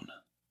town.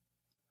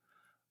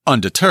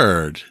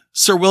 Undeterred,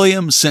 Sir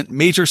William sent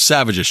Major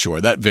Savage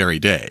ashore that very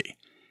day,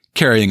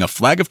 carrying a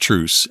flag of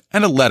truce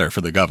and a letter for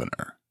the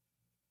governor.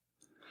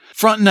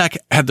 Frontenac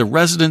had the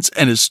residents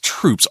and his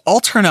troops all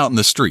turn out in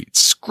the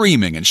streets,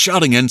 screaming and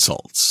shouting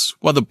insults,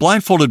 while the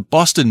blindfolded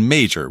Boston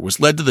major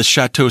was led to the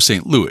Chateau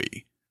St.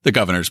 Louis, the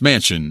governor's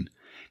mansion,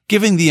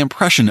 giving the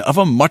impression of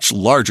a much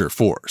larger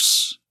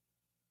force.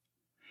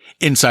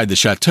 Inside the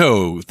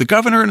chateau, the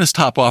governor and his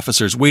top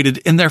officers waited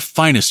in their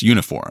finest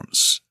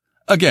uniforms,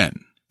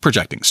 again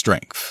projecting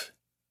strength.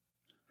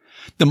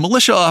 The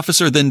militia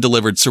officer then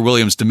delivered Sir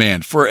William's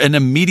demand for an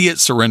immediate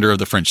surrender of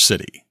the French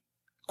city,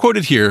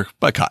 quoted here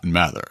by Cotton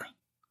Mather.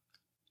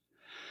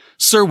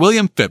 "Sir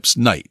William Phipps,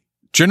 Knight,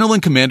 General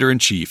and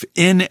Commander-in-Chief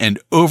in and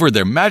over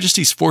their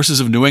Majesty's forces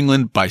of New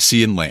England by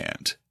sea and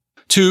land.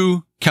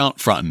 To Count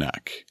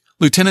Frontenac,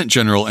 Lieutenant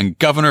General and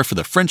Governor for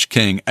the French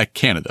King at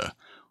Canada,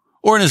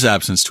 or in his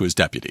absence to his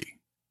deputy.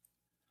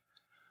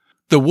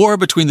 The war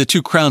between the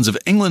two crowns of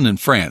England and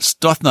France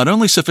doth not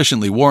only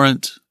sufficiently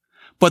warrant,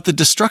 but the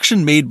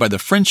destruction made by the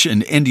French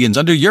and Indians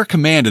under your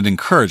command and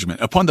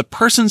encouragement upon the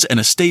persons and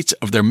estates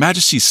of their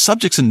Majesties'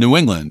 subjects in New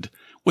England,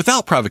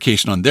 without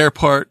provocation on their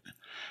part,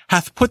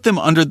 hath put them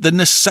under the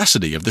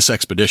necessity of this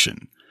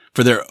expedition,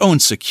 for their own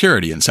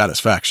security and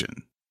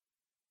satisfaction.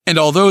 And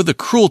although the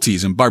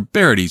cruelties and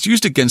barbarities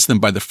used against them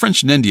by the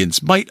French and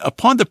Indians might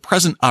upon the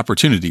present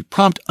opportunity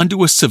prompt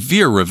unto a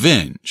severe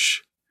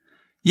revenge,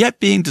 yet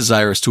being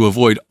desirous to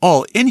avoid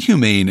all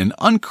inhumane and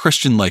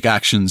unchristian-like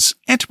actions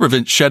and to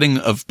prevent shedding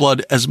of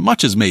blood as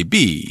much as may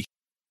be,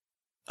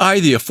 I,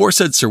 the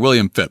aforesaid Sir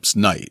William Phipps,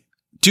 Knight,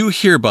 do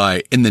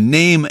hereby, in the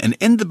name and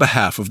in the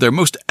behalf of their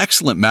most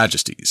excellent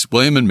Majesties,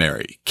 William and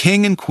Mary,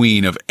 King and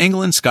Queen of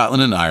England,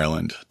 Scotland, and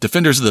Ireland,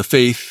 defenders of the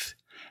faith,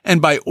 and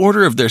by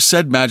order of their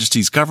said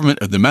Majesty's government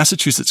of the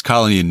Massachusetts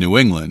colony in New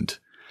England,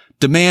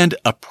 demand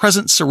a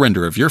present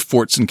surrender of your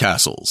forts and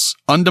castles,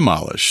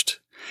 undemolished,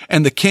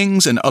 and the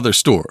king's and other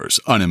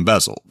stores,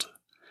 unembezzled,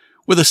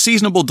 with a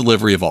seasonable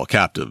delivery of all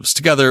captives,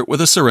 together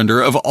with a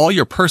surrender of all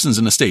your persons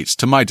and estates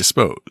to my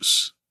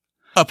dispose.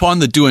 Upon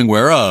the doing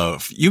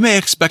whereof, you may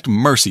expect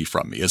mercy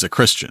from me as a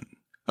Christian,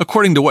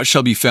 according to what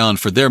shall be found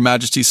for their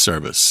Majesty's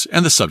service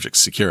and the subject's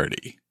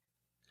security.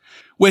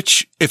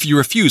 Which, if you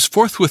refuse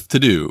forthwith to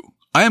do,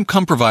 I am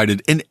come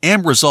provided and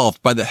am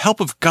resolved by the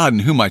help of God in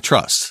whom I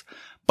trust,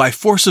 by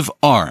force of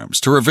arms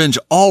to revenge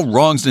all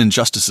wrongs and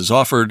injustices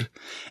offered,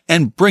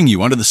 and bring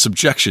you under the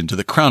subjection to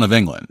the crown of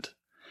England,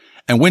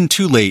 and when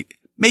too late,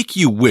 make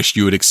you wish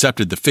you had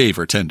accepted the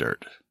favor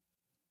tendered.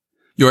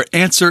 Your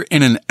answer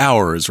in an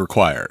hour is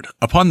required,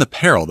 upon the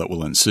peril that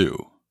will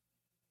ensue."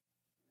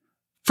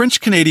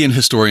 French-Canadian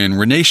historian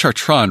René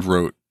Chartrand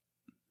wrote,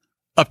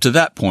 "Up to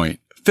that point,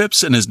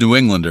 Phipps and his New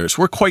Englanders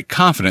were quite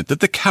confident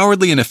that the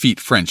cowardly and effete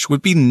French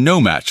would be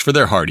no match for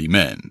their hardy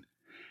men,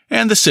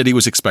 and the city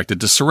was expected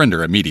to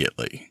surrender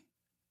immediately.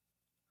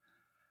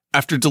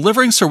 After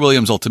delivering Sir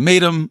William's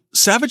ultimatum,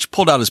 Savage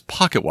pulled out his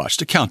pocket watch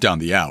to count down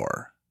the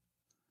hour.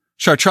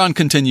 Chartrand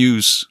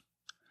continues,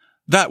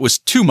 "That was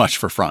too much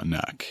for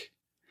Frontenac.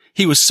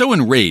 He was so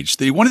enraged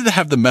that he wanted to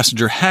have the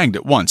messenger hanged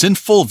at once in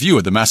full view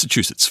of the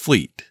Massachusetts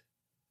fleet."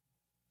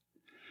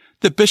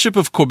 The Bishop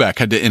of Quebec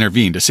had to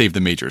intervene to save the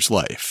major's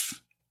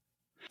life.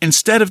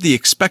 Instead of the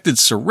expected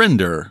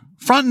surrender,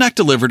 Frontenac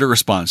delivered a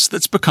response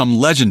that's become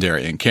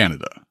legendary in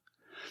Canada,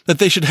 that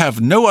they should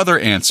have no other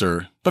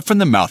answer but from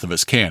the mouth of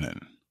his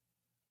cannon.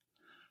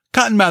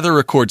 Cotton Mather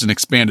records an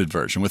expanded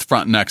version with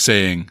Frontenac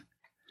saying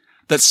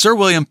that Sir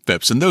William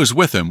Phipps and those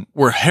with him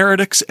were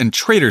heretics and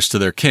traitors to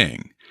their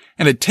king,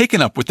 and had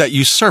taken up with that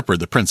usurper,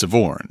 the Prince of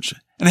Orange,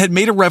 and had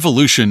made a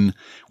revolution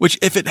which,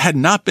 if it had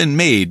not been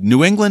made,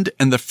 New England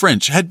and the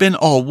French had been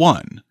all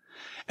one,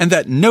 and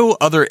that no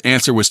other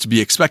answer was to be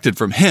expected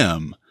from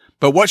him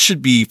but what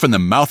should be from the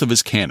mouth of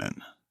his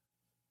cannon.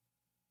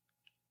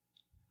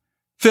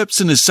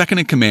 Phipps and his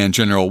second-in-command,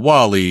 General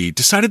Whalley,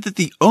 decided that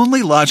the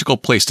only logical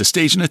place to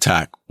stage an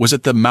attack was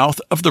at the mouth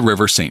of the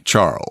River St.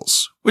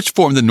 Charles, which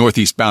formed the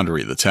northeast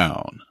boundary of the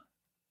town.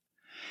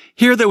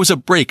 Here there was a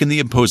break in the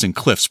imposing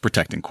cliffs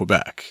protecting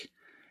Quebec,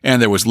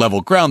 and there was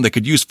level ground they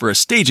could use for a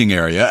staging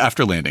area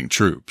after landing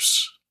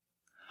troops.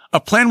 A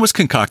plan was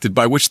concocted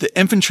by which the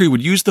infantry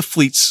would use the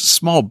fleet's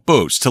small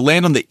boats to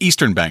land on the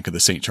eastern bank of the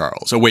St.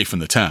 Charles, away from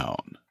the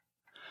town.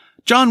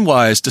 John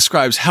Wise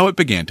describes how it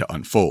began to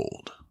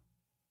unfold.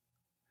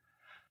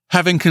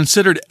 Having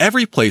considered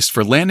every place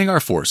for landing our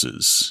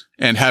forces,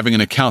 and having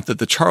an account that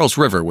the Charles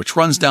River, which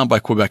runs down by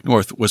Quebec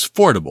North, was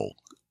fordable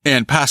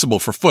and passable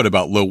for foot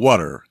about low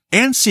water,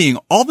 and seeing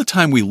all the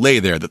time we lay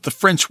there that the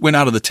French went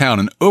out of the town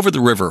and over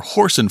the river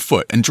horse and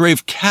foot and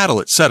drave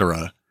cattle,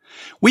 etc.,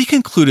 we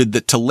concluded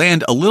that to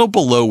land a little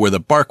below where the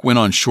bark went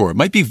on shore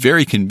might be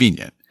very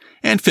convenient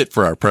and fit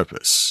for our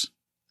purpose.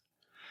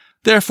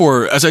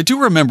 Therefore, as I do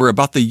remember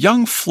about the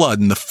young flood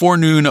in the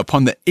forenoon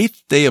upon the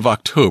 8th day of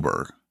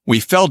October, we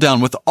fell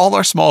down with all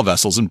our small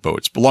vessels and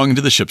boats belonging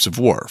to the ships of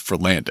war for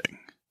landing.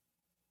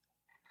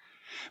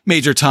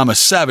 Major Thomas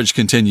Savage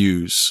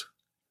continues,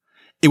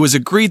 "It was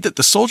agreed that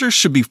the soldiers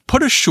should be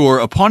put ashore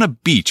upon a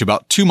beach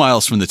about 2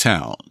 miles from the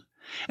town,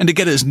 and to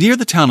get as near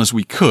the town as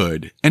we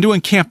could, and to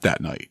encamp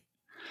that night.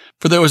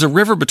 For there was a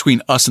river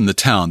between us and the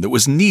town that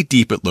was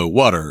knee-deep at low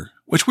water,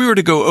 which we were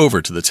to go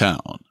over to the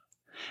town.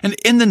 And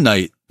in the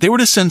night they were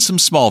to send some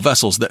small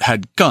vessels that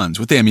had guns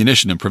with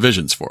ammunition and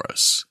provisions for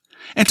us,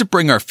 and to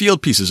bring our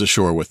field pieces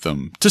ashore with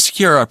them to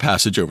secure our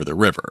passage over the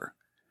river.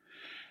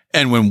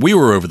 And when we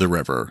were over the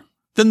river,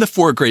 then the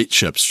 4 great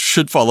ships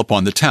should fall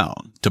upon the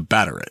town to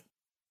batter it."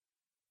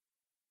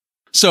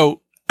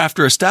 So,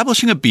 after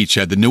establishing a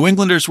beachhead, the New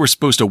Englanders were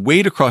supposed to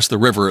wade across the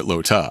river at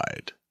low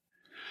tide.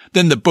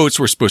 Then the boats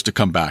were supposed to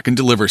come back and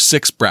deliver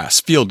 6 brass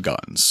field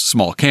guns,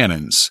 small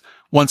cannons,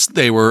 once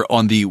they were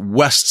on the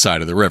west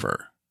side of the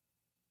river.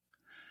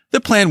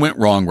 The plan went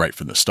wrong right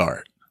from the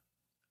start.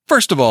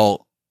 First of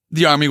all,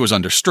 the army was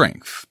under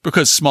strength,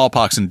 because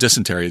smallpox and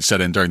dysentery had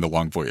set in during the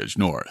long voyage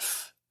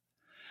north.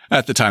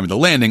 At the time of the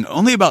landing,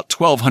 only about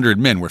 1,200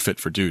 men were fit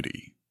for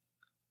duty.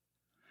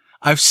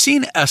 I've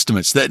seen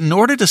estimates that in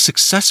order to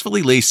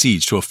successfully lay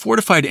siege to a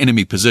fortified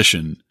enemy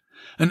position,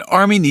 an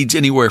army needs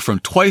anywhere from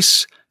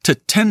twice to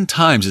 10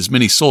 times as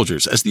many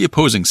soldiers as the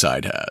opposing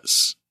side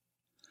has.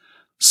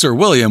 Sir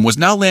William was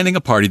now landing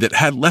a party that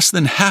had less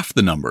than half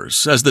the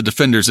numbers as the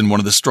defenders in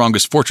one of the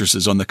strongest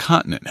fortresses on the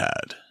continent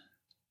had.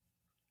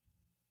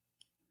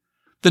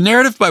 The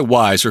narrative by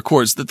Wise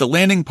records that the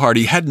landing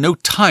party had no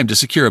time to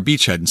secure a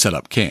beachhead and set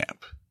up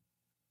camp.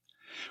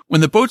 When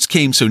the boats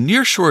came so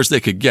near shore as they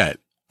could get,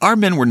 our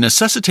men were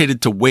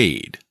necessitated to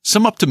wade,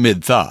 some up to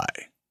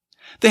mid-thigh.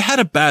 They had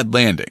a bad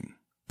landing,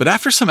 but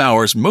after some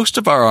hours most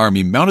of our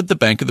army mounted the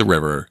bank of the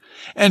river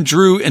and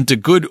drew into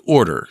good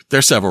order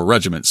their several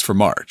regiments for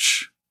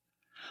march.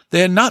 They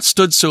had not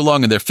stood so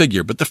long in their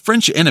figure, but the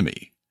French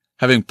enemy,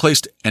 having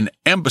placed an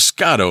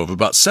ambuscado of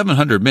about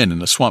 700 men in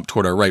the swamp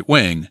toward our right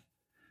wing,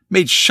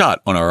 made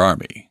shot on our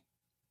army.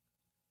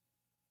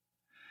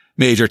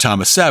 Major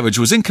Thomas Savage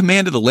was in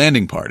command of the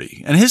landing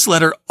party, and his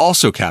letter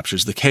also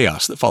captures the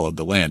chaos that followed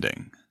the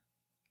landing.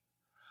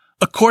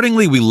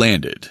 Accordingly, we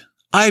landed,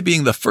 I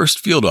being the first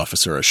field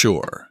officer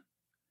ashore.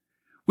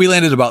 We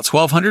landed about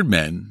 1,200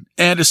 men,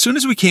 and as soon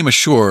as we came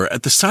ashore,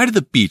 at the side of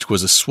the beach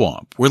was a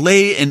swamp where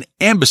lay an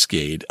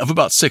ambuscade of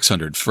about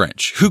 600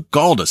 French, who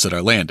galled us at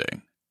our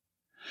landing.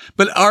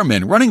 But our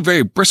men, running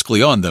very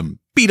briskly on them,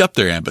 beat up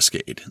their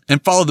ambuscade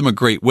and followed them a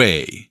great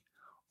way.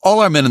 All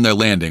our men in their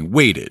landing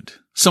waded,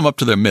 some up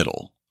to their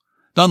middle,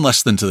 none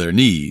less than to their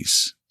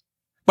knees.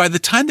 By the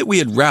time that we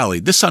had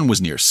rallied, the sun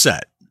was near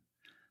set,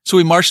 so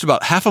we marched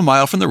about half a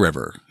mile from the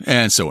river,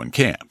 and so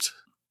encamped.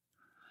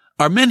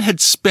 Our men had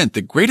spent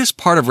the greatest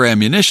part of our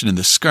ammunition in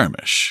this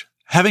skirmish,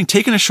 having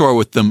taken ashore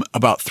with them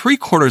about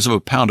 3/4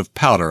 pound of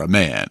powder a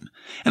man,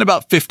 and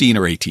about 15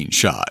 or 18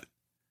 shot,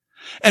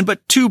 and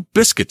but 2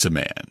 biscuits a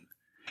man,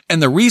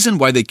 And the reason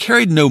why they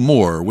carried no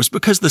more was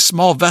because the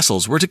small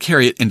vessels were to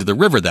carry it into the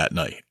river that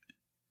night.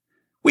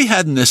 We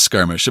had in this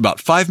skirmish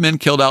about 5 men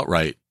killed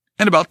outright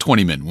and about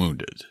 20 men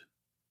wounded.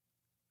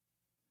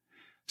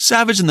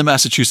 Savage and the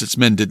Massachusetts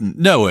men didn't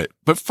know it,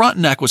 but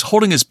Frontenac was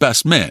holding his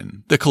best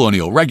men, the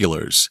colonial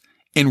regulars,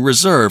 in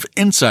reserve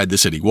inside the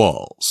city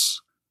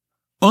walls.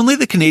 Only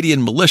the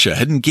Canadian militia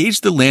had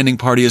engaged the landing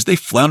party as they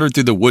floundered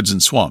through the woods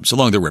and swamps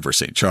along the River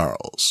St.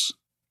 Charles.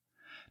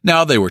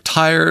 Now they were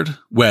tired,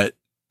 wet,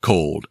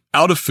 cold,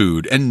 out of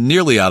food, and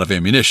nearly out of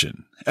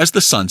ammunition as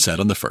the sun set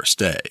on the first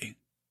day.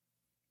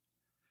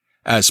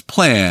 As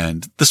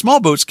planned, the small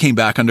boats came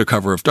back under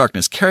cover of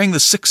darkness carrying the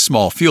 6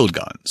 small field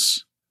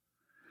guns.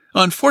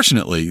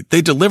 Unfortunately,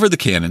 they delivered the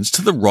cannons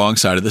to the wrong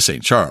side of the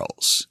St.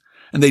 Charles,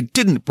 and they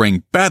didn't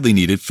bring badly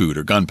needed food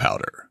or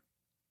gunpowder.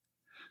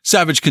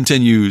 Savage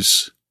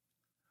continues,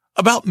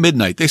 "About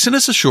midnight, they sent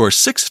us ashore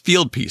 6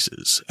 field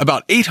pieces,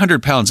 about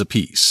 800 pounds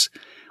apiece,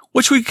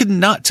 which we could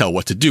not tell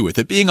what to do with,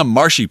 it being a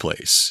marshy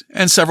place,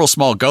 and several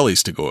small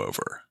gullies to go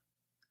over.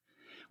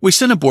 We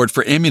sent aboard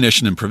for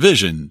ammunition and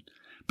provision,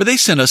 but they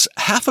sent us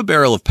half a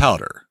barrel of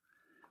powder,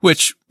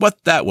 which,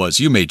 what that was,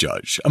 you may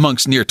judge,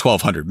 amongst near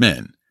 1,200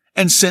 men,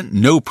 and sent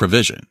no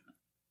provision."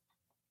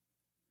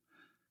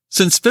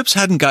 Since Phipps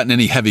hadn't gotten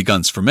any heavy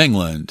guns from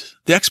England,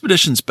 the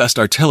expedition's best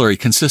artillery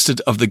consisted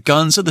of the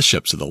guns of the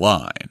ships of the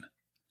line.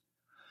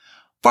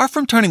 Far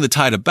from turning the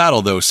tide of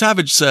battle, though,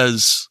 Savage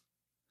says,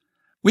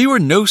 "We were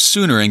no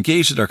sooner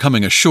engaged at our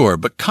coming ashore,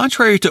 but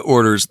contrary to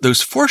orders,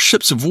 those 4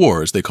 ships of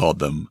war, as they called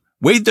them,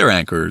 weighed their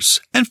anchors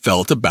and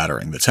fell to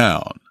battering the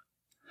town.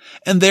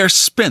 And there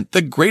spent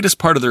the greatest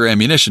part of their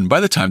ammunition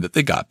by the time that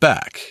they got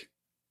back.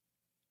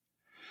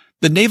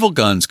 The naval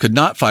guns could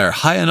not fire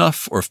high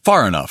enough or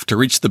far enough to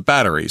reach the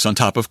batteries on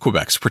top of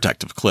Quebec's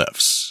protective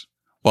cliffs,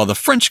 while the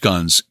French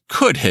guns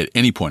could hit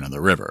any point on the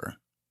river.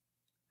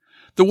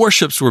 The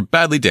warships were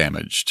badly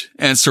damaged,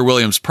 and Sir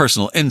William's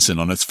personal ensign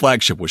on its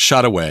flagship was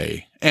shot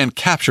away and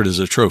captured as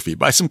a trophy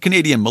by some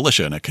Canadian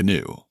militia in a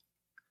canoe.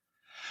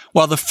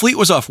 While the fleet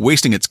was off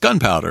wasting its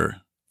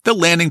gunpowder, the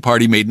landing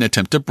party made an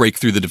attempt to break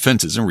through the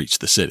defenses and reach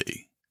the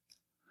city."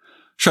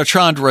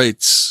 Chartrand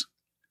writes,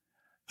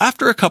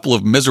 "After a couple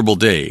of miserable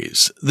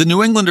days, the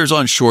New Englanders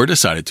on shore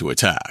decided to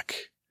attack.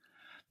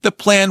 The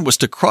plan was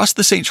to cross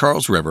the St.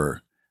 Charles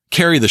River,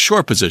 carry the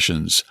shore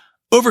positions,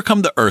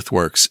 overcome the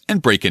earthworks,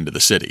 and break into the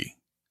city.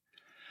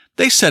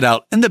 They set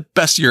out in the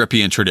best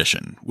European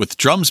tradition, with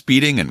drums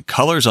beating and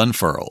colors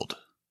unfurled.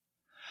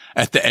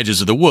 At the edges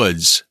of the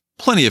woods,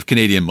 plenty of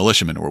Canadian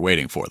militiamen were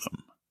waiting for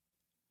them.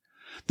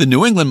 The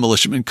New England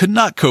militiamen could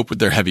not cope with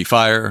their heavy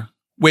fire,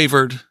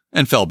 wavered,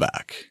 and fell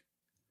back.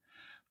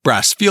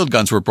 Brass field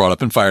guns were brought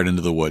up and fired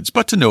into the woods,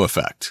 but to no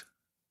effect.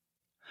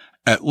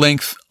 At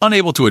length,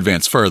 unable to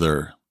advance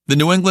further, the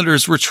New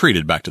Englanders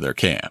retreated back to their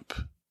camp.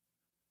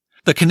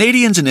 The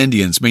Canadians and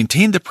Indians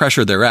maintained the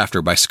pressure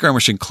thereafter by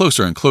skirmishing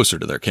closer and closer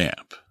to their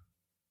camp.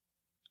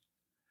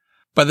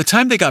 By the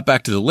time they got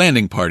back to the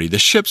landing party, the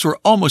ships were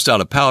almost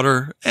out of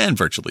powder and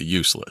virtually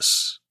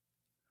useless.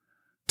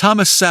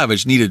 Thomas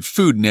Savage needed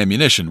food and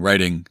ammunition,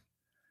 writing,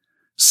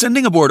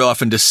 "Sending aboard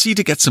often to see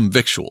to get some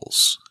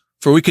victuals,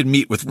 for we could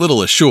meet with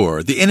little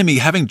ashore, the enemy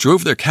having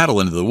drove their cattle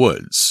into the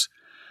woods.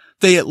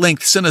 They at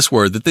length sent us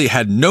word that they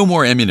had no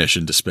more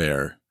ammunition to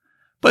spare,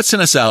 but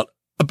sent us out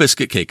a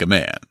biscuit cake a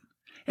man,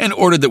 and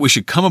ordered that we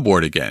should come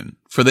aboard again,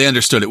 for they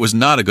understood it was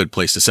not a good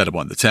place to set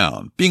upon the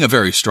town, being a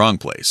very strong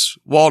place,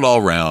 walled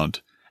all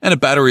round, and a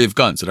battery of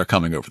guns that are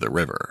coming over the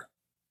river."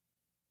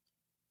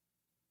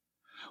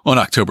 On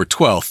October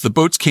 12th, the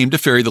boats came to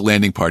ferry the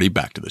landing party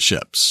back to the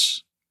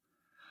ships.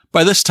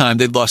 By this time,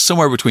 they'd lost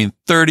somewhere between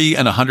 30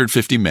 and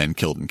 150 men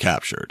killed and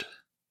captured.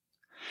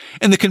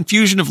 In the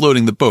confusion of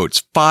loading the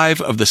boats, 5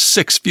 of the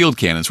 6 field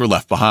cannons were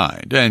left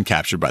behind and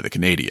captured by the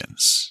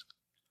Canadians.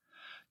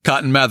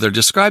 Cotton Mather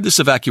described this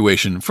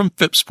evacuation from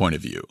Phipps' point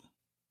of view.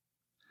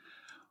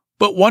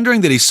 But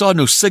wondering that he saw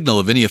no signal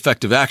of any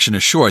effective action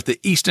ashore at the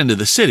east end of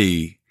the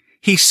city,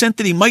 he sent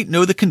that he might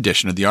know the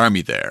condition of the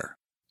army there,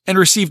 and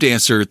received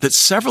answer that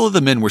several of the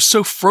men were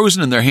so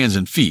frozen in their hands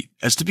and feet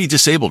as to be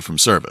disabled from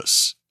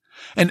service,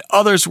 and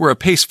others were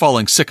apace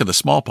falling sick of the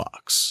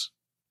smallpox.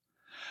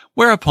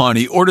 Whereupon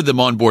he ordered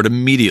them on board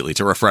immediately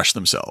to refresh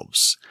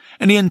themselves,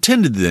 and he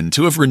intended then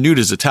to have renewed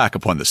his attack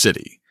upon the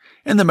city,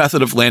 in the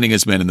method of landing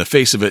his men in the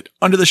face of it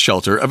under the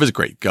shelter of his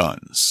great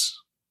guns.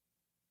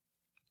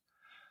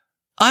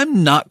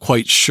 I'm not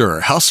quite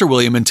sure how Sir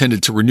William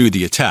intended to renew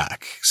the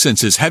attack,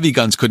 since his heavy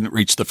guns couldn't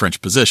reach the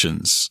French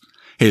positions,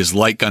 his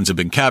light guns had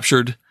been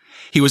captured,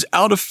 he was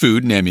out of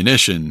food and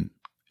ammunition,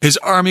 his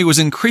army was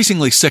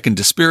increasingly sick and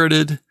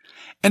dispirited,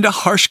 and a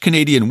harsh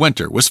Canadian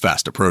winter was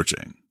fast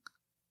approaching.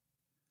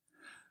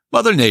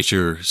 Mother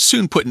Nature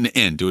soon put an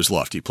end to his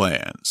lofty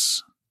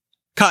plans.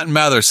 Cotton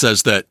Mather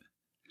says that,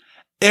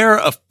 ere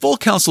a full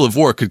council of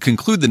war could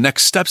conclude the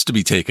next steps to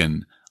be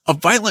taken, a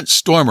violent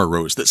storm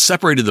arose that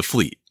separated the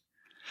fleet,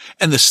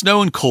 and the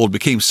snow and cold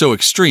became so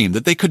extreme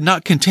that they could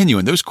not continue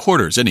in those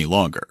quarters any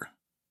longer.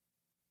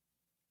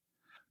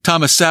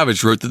 Thomas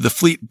Savage wrote that the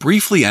fleet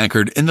briefly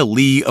anchored in the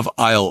lee of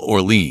Isle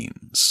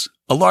Orleans,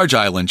 a large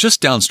island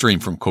just downstream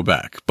from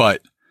Quebec,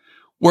 but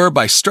were,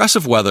 by stress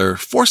of weather,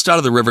 forced out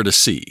of the river to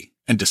sea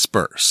and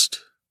dispersed.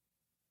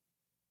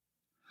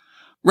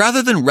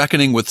 Rather than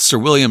reckoning with Sir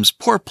William's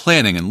poor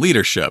planning and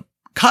leadership,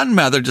 Cotton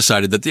Mather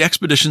decided that the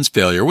expedition's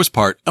failure was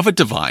part of a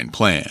divine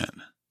plan.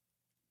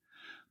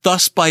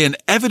 Thus, by an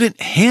evident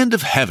hand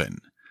of heaven,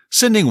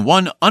 sending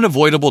one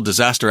unavoidable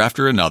disaster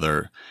after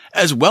another,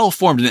 as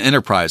well-formed an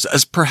enterprise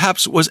as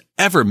perhaps was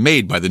ever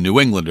made by the New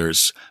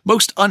Englanders,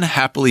 most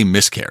unhappily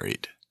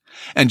miscarried,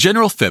 and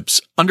General Phipps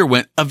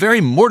underwent a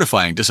very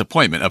mortifying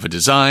disappointment of a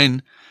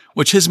design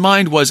which his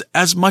mind was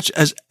as much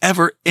as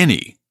ever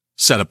any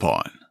set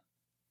upon.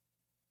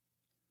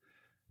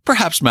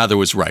 Perhaps Mather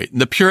was right,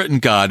 and the Puritan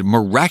God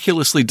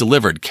miraculously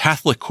delivered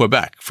Catholic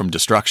Quebec from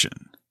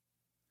destruction.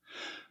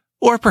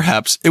 Or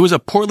perhaps it was a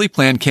poorly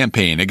planned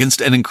campaign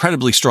against an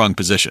incredibly strong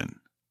position.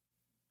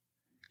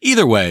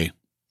 Either way,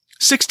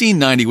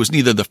 1690 was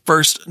neither the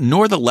first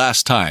nor the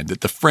last time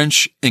that the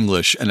French,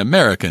 English, and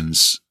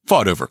Americans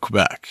fought over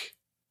Quebec.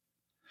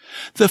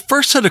 The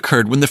first had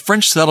occurred when the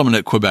French settlement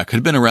at Quebec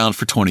had been around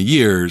for 20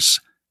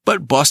 years,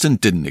 but Boston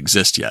didn't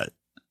exist yet.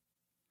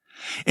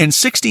 In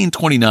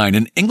 1629,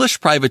 an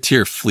English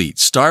privateer fleet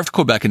starved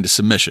Quebec into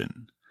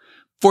submission,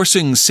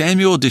 forcing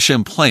Samuel de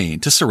Champlain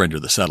to surrender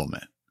the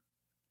settlement.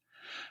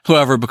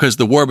 However, because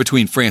the war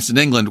between France and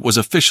England was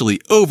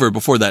officially over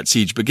before that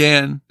siege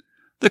began,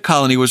 the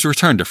colony was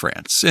returned to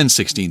France in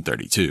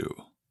 1632.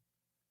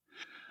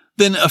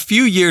 Then, a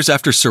few years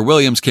after Sir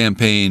William's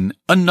campaign,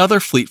 another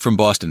fleet from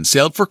Boston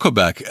sailed for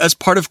Quebec as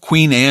part of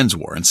Queen Anne's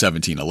War in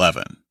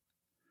 1711.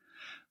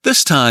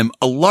 This time,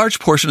 a large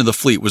portion of the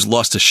fleet was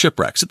lost to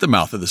shipwrecks at the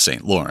mouth of the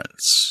St.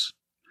 Lawrence.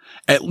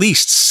 At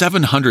least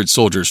 700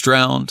 soldiers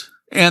drowned,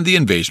 and the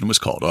invasion was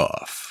called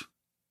off.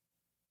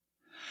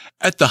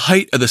 At the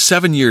height of the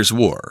 7 Years'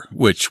 War,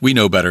 which we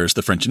know better as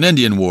the French and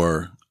Indian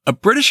War, a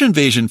British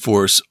invasion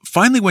force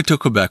finally went to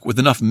Quebec with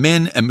enough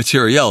men and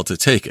materiel to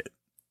take it.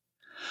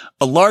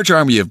 A large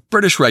army of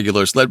British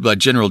regulars led by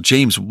General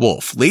James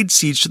Wolfe laid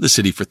siege to the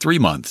city for 3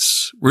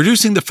 months,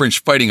 reducing the French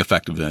fighting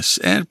effectiveness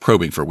and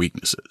probing for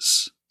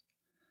weaknesses.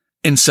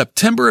 In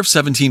September of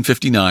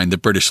 1759, the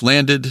British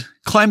landed,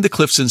 climbed the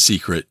cliffs in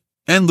secret,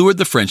 and lured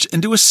the French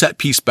into a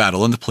set-piece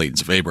battle on the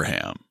Plains of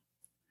Abraham.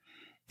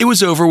 It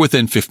was over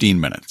within 15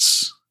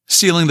 minutes,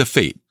 sealing the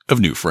fate of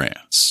New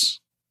France.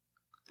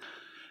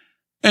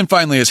 And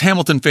finally, as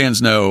Hamilton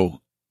fans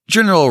know,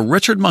 General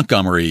Richard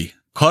Montgomery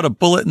caught a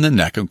bullet in the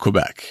neck in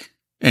Quebec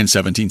in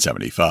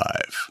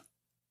 1775.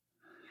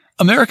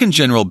 American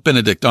General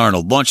Benedict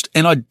Arnold launched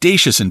an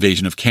audacious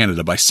invasion of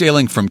Canada by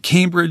sailing from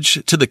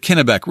Cambridge to the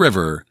Kennebec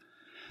River,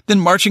 then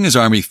marching his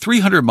army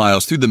 300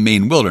 miles through the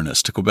Maine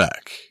wilderness to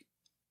Quebec.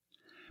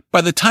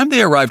 By the time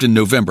they arrived in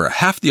November,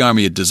 half the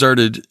army had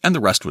deserted and the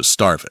rest was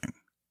starving.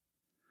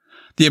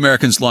 The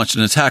Americans launched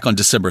an attack on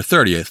December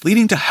 30th,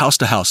 leading to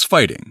house-to-house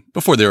fighting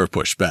before they were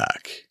pushed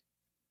back.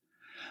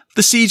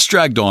 The siege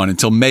dragged on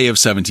until May of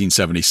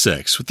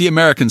 1776, with the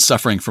Americans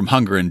suffering from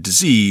hunger and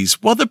disease,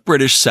 while the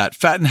British sat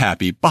fat and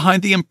happy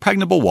behind the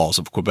impregnable walls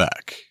of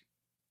Quebec.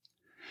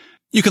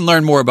 You can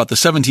learn more about the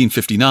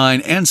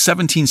 1759 and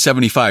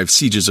 1775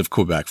 sieges of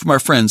Quebec from our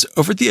friends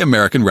over at the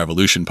American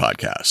Revolution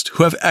podcast,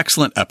 who have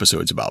excellent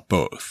episodes about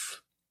both.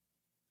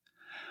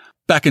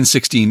 Back in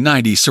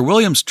 1690, Sir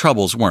William's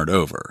troubles weren't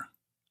over.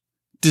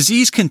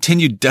 Disease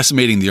continued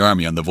decimating the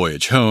army on the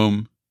voyage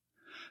home.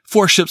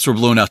 4 ships were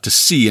blown out to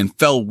sea and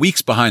fell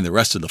weeks behind the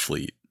rest of the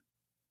fleet.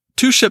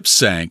 2 ships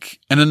sank,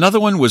 and another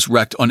one was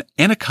wrecked on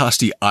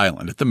Anacostia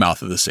Island at the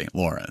mouth of the St.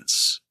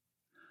 Lawrence.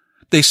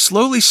 They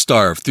slowly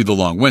starved through the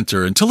long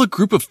winter until a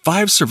group of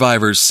 5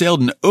 survivors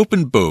sailed an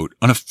open boat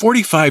on a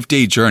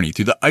 45-day journey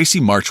through the icy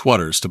March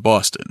waters to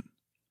Boston.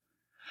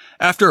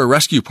 After a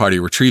rescue party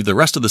retrieved the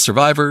rest of the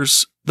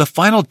survivors, the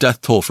final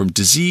death toll from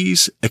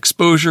disease,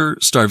 exposure,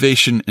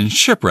 starvation, and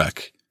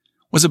shipwreck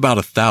was about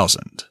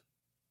 1,000.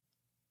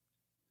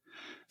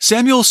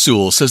 Samuel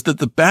Sewall says that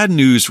the bad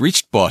news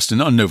reached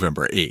Boston on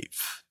November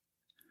 8th.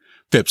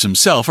 Phipps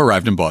himself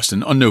arrived in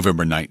Boston on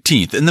November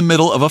 19th in the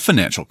middle of a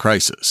financial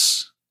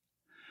crisis.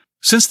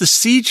 Since the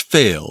siege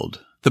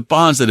failed, the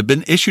bonds that had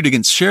been issued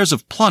against shares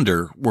of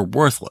plunder were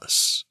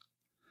worthless.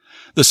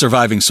 The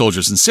surviving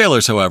soldiers and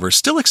sailors, however,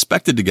 still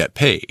expected to get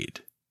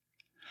paid.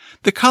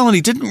 The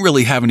colony didn't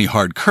really have any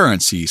hard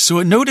currency, so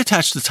a note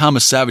attached to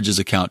Thomas Savage's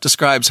account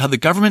describes how the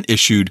government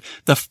issued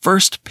the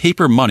first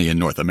paper money in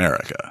North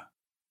America.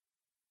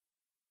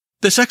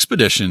 This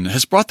expedition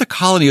has brought the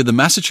colony of the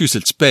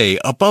Massachusetts Bay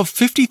above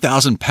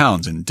 50,000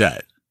 pounds in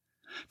debt,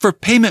 for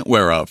payment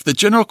whereof the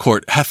general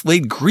court hath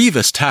laid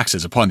grievous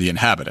taxes upon the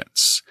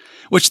inhabitants,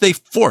 which they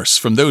force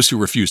from those who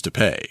refuse to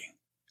pay.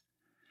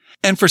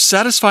 And for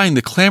satisfying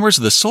the clamors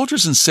of the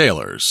soldiers and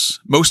sailors,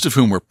 most of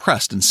whom were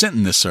pressed and sent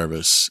in this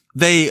service,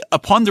 they,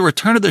 upon the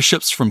return of their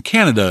ships from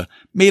Canada,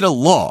 made a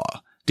law,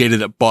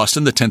 dated at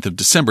Boston the 10th of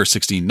December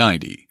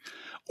 1690,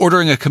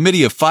 ordering a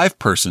committee of 5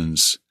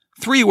 persons,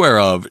 3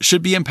 whereof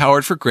should be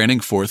empowered for granting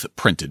forth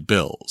printed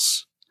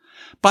bills.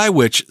 by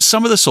which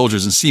some of the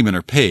soldiers and seamen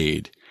are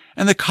paid,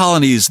 and the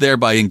colony is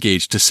thereby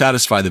engaged to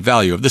satisfy the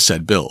value of the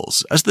said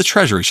bills, as the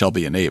treasury shall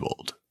be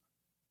enabled.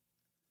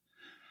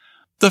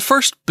 The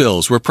first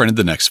bills were printed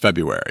the next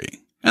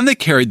February, and they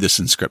carried this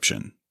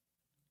inscription: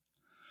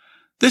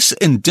 "This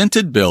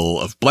indented bill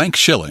of blank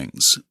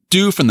shillings,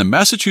 due from the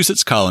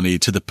Massachusetts colony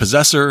to the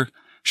possessor,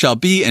 shall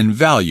be in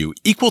value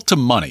equal to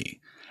money,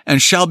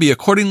 and shall be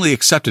accordingly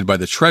accepted by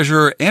the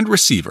treasurer and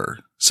receiver,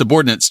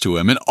 subordinates to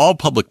him in all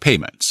public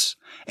payments,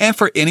 and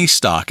for any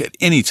stock at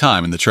any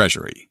time in the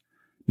treasury.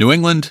 New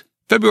England,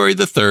 February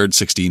the 3rd,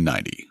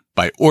 1690,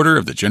 by order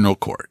of the General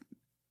Court."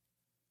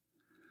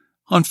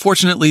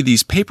 Unfortunately,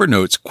 these paper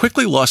notes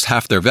quickly lost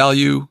half their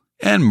value,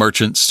 and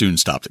merchants soon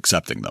stopped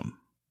accepting them.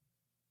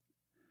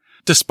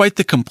 Despite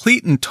the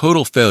complete and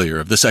total failure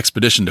of this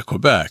expedition to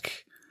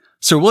Quebec,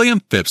 Sir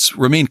William Phips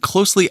remained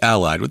closely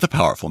allied with the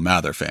powerful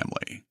Mather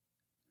family.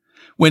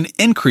 When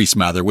Increase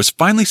Mather was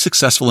finally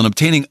successful in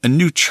obtaining a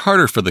new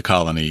charter for the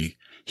colony,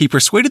 he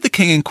persuaded the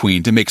king and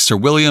queen to make Sir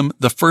William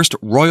the first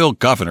royal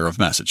governor of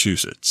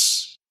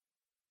Massachusetts.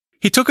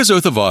 He took his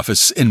oath of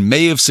office in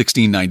May of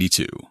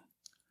 1692,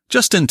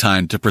 just in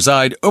time to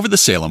preside over the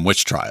Salem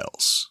witch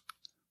trials.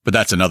 But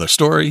that's another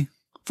story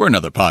for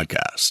another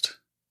podcast.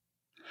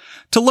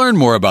 To learn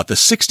more about the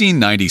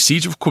 1690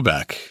 Siege of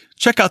Quebec,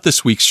 check out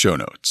this week's show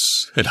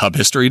notes at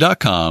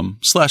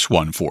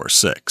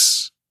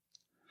hubhistory.com/146.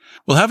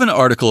 We'll have an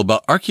article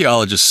about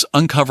archaeologists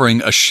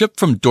uncovering a ship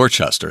from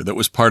Dorchester that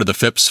was part of the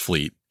Phips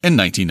fleet in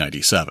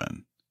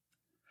 1997.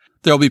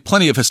 There'll be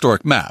plenty of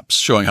historic maps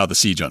showing how the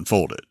siege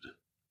unfolded.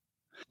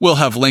 We'll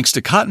have links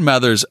to Cotton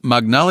Mather's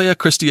Magnalia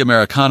Christi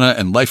Americana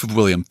and Life of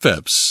William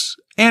Phips,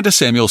 and to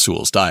Samuel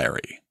Sewell's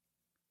diary.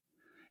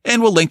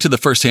 And we'll link to the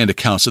first-hand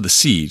accounts of the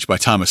siege by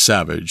Thomas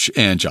Savage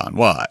and John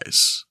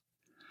Wise.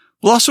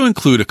 We'll also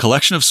include a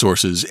collection of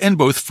sources in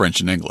both French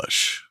and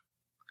English.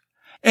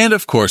 And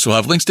of course, we'll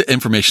have links to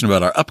information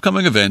about our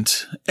upcoming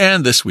event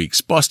and this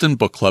week's Boston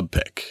Book Club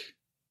pick.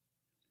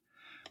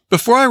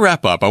 Before I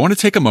wrap up, I want to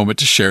take a moment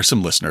to share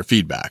some listener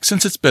feedback,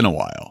 since it's been a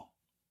while.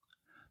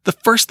 The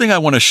first thing I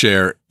want to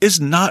share is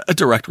not a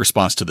direct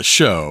response to the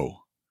show,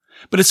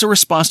 but it's a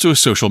response to a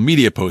social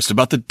media post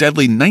about the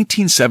deadly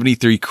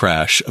 1973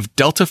 crash of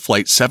Delta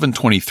Flight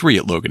 723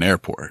 at Logan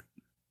Airport.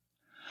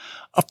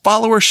 A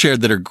follower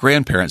shared that her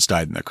grandparents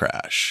died in the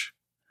crash.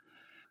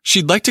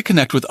 She'd like to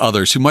connect with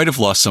others who might have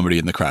lost somebody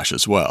in the crash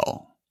as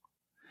well.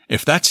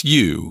 If that's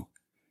you,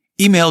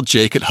 email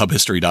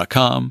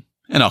jake@hubhistory.com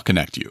and I'll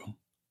connect you.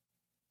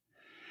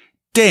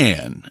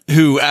 Dan,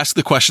 who asked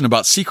the question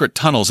about secret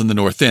tunnels in the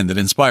North End that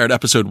inspired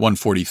episode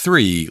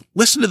 143,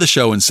 listened to the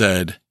show and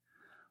said,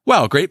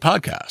 "Wow, great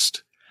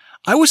podcast.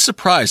 I was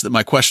surprised that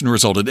my question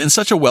resulted in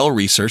such a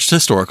well-researched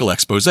historical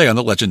expose on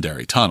the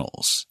legendary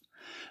tunnels.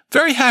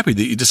 Very happy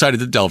that you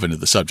decided to delve into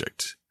the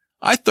subject.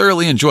 I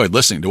thoroughly enjoyed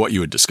listening to what you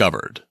had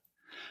discovered.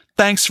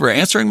 Thanks for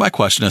answering my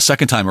question a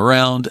second time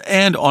around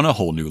and on a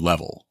whole new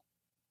level."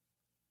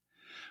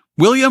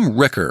 William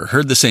Ricker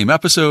heard the same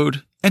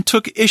episode and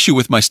took issue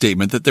with my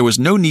statement that there was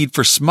no need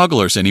for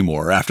smugglers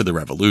anymore after the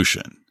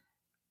Revolution.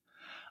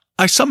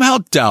 I somehow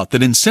doubt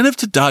that incentive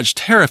to dodge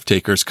tariff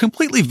takers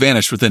completely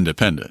vanished with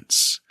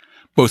independence.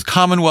 Both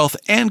Commonwealth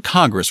and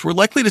Congress were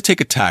likely to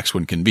take a tax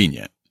when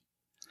convenient.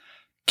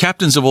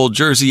 Captains of Old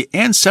Jersey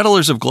and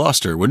settlers of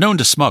Gloucester were known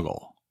to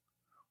smuggle.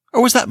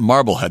 Or was that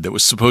Marblehead that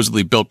was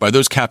supposedly built by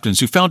those captains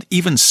who found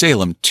even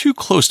Salem too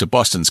close to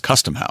Boston's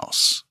custom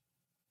house?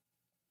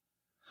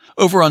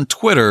 Over on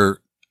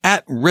Twitter,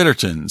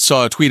 @Ritterton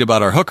saw a tweet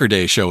about our Hooker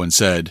Day show and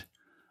said,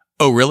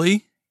 "Oh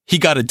really? He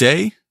got a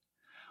day?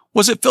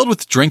 Was it filled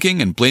with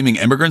drinking and blaming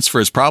immigrants for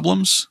his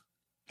problems?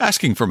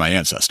 Asking for my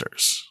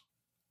ancestors."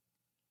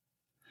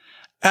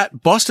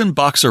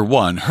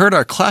 @BostonBoxer1 heard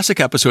our classic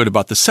episode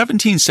about the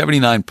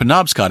 1779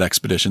 Penobscot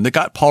expedition that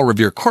got Paul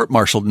Revere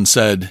court-martialed and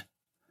said,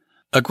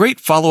 "A great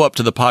follow-up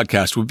to the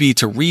podcast would be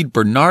to read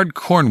Bernard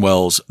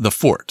Cornwell's The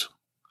Fort.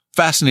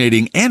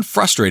 Fascinating and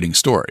frustrating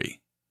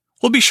story.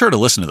 We'll be sure to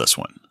listen to this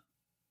one."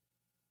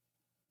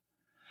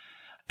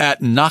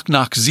 @Knock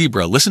Knock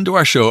Zebra listened to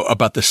our show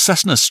about the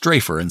Cessna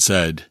Strafer and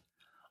said,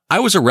 "I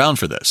was around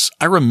for this.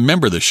 I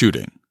remember the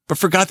shooting, but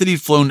forgot that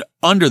he'd flown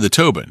under the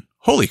Tobin.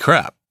 Holy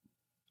crap."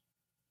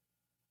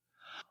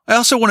 I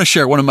also want to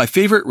share one of my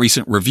favorite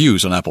recent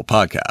reviews on Apple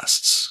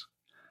Podcasts.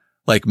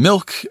 Like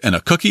milk and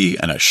a cookie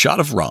and a shot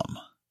of rum.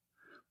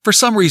 For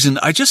some reason,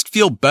 I just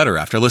feel better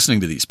after listening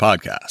to these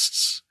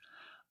podcasts.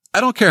 I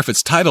don't care if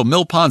it's titled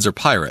Mill Ponds or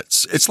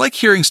Pirates. It's like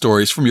hearing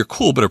stories from your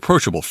cool but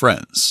approachable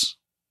friends.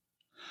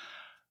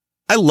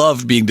 I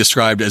loved being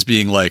described as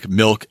being like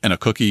milk and a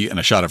cookie and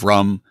a shot of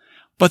rum,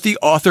 but the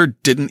author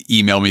didn't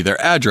email me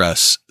their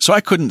address, so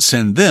I couldn't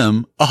send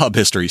them a Hub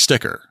History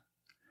sticker.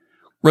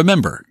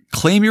 Remember,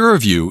 claim your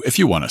review if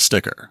you want a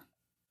sticker.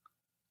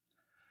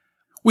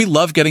 We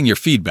love getting your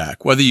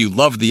feedback, whether you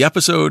loved the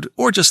episode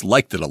or just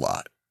liked it a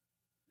lot.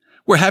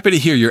 We're happy to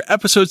hear your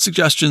episode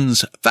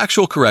suggestions,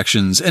 factual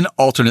corrections, and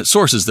alternate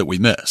sources that we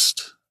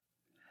missed.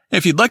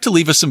 If you'd like to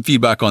leave us some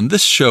feedback on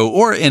this show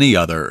or any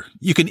other,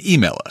 you can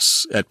email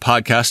us at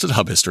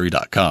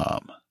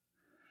podcast@hubhistory.com.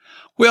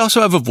 We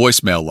also have a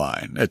voicemail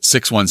line at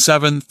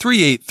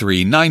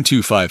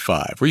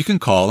 617-383-9255 where you can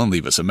call and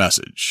leave us a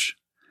message.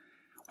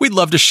 We'd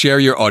love to share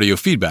your audio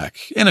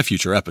feedback in a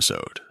future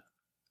episode.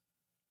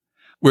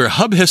 We're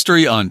Hub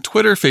History on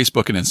Twitter,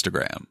 Facebook, and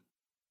Instagram.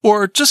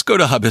 Or just go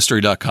to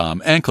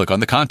hubhistory.com and click on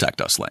the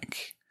Contact Us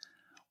link.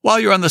 While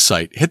you're on the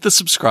site, hit the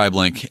subscribe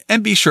link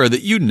and be sure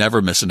that you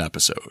never miss an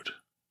episode.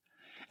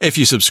 If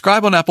you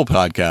subscribe on Apple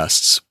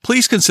Podcasts,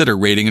 please consider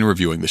rating and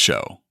reviewing the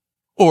show.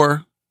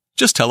 Or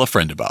just tell a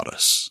friend about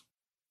us.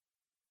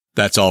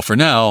 That's all for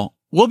now.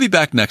 We'll be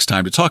back next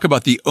time to talk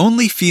about the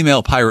only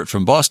female pirate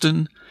from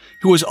Boston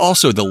who was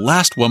also the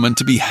last woman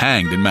to be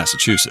hanged in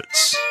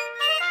Massachusetts.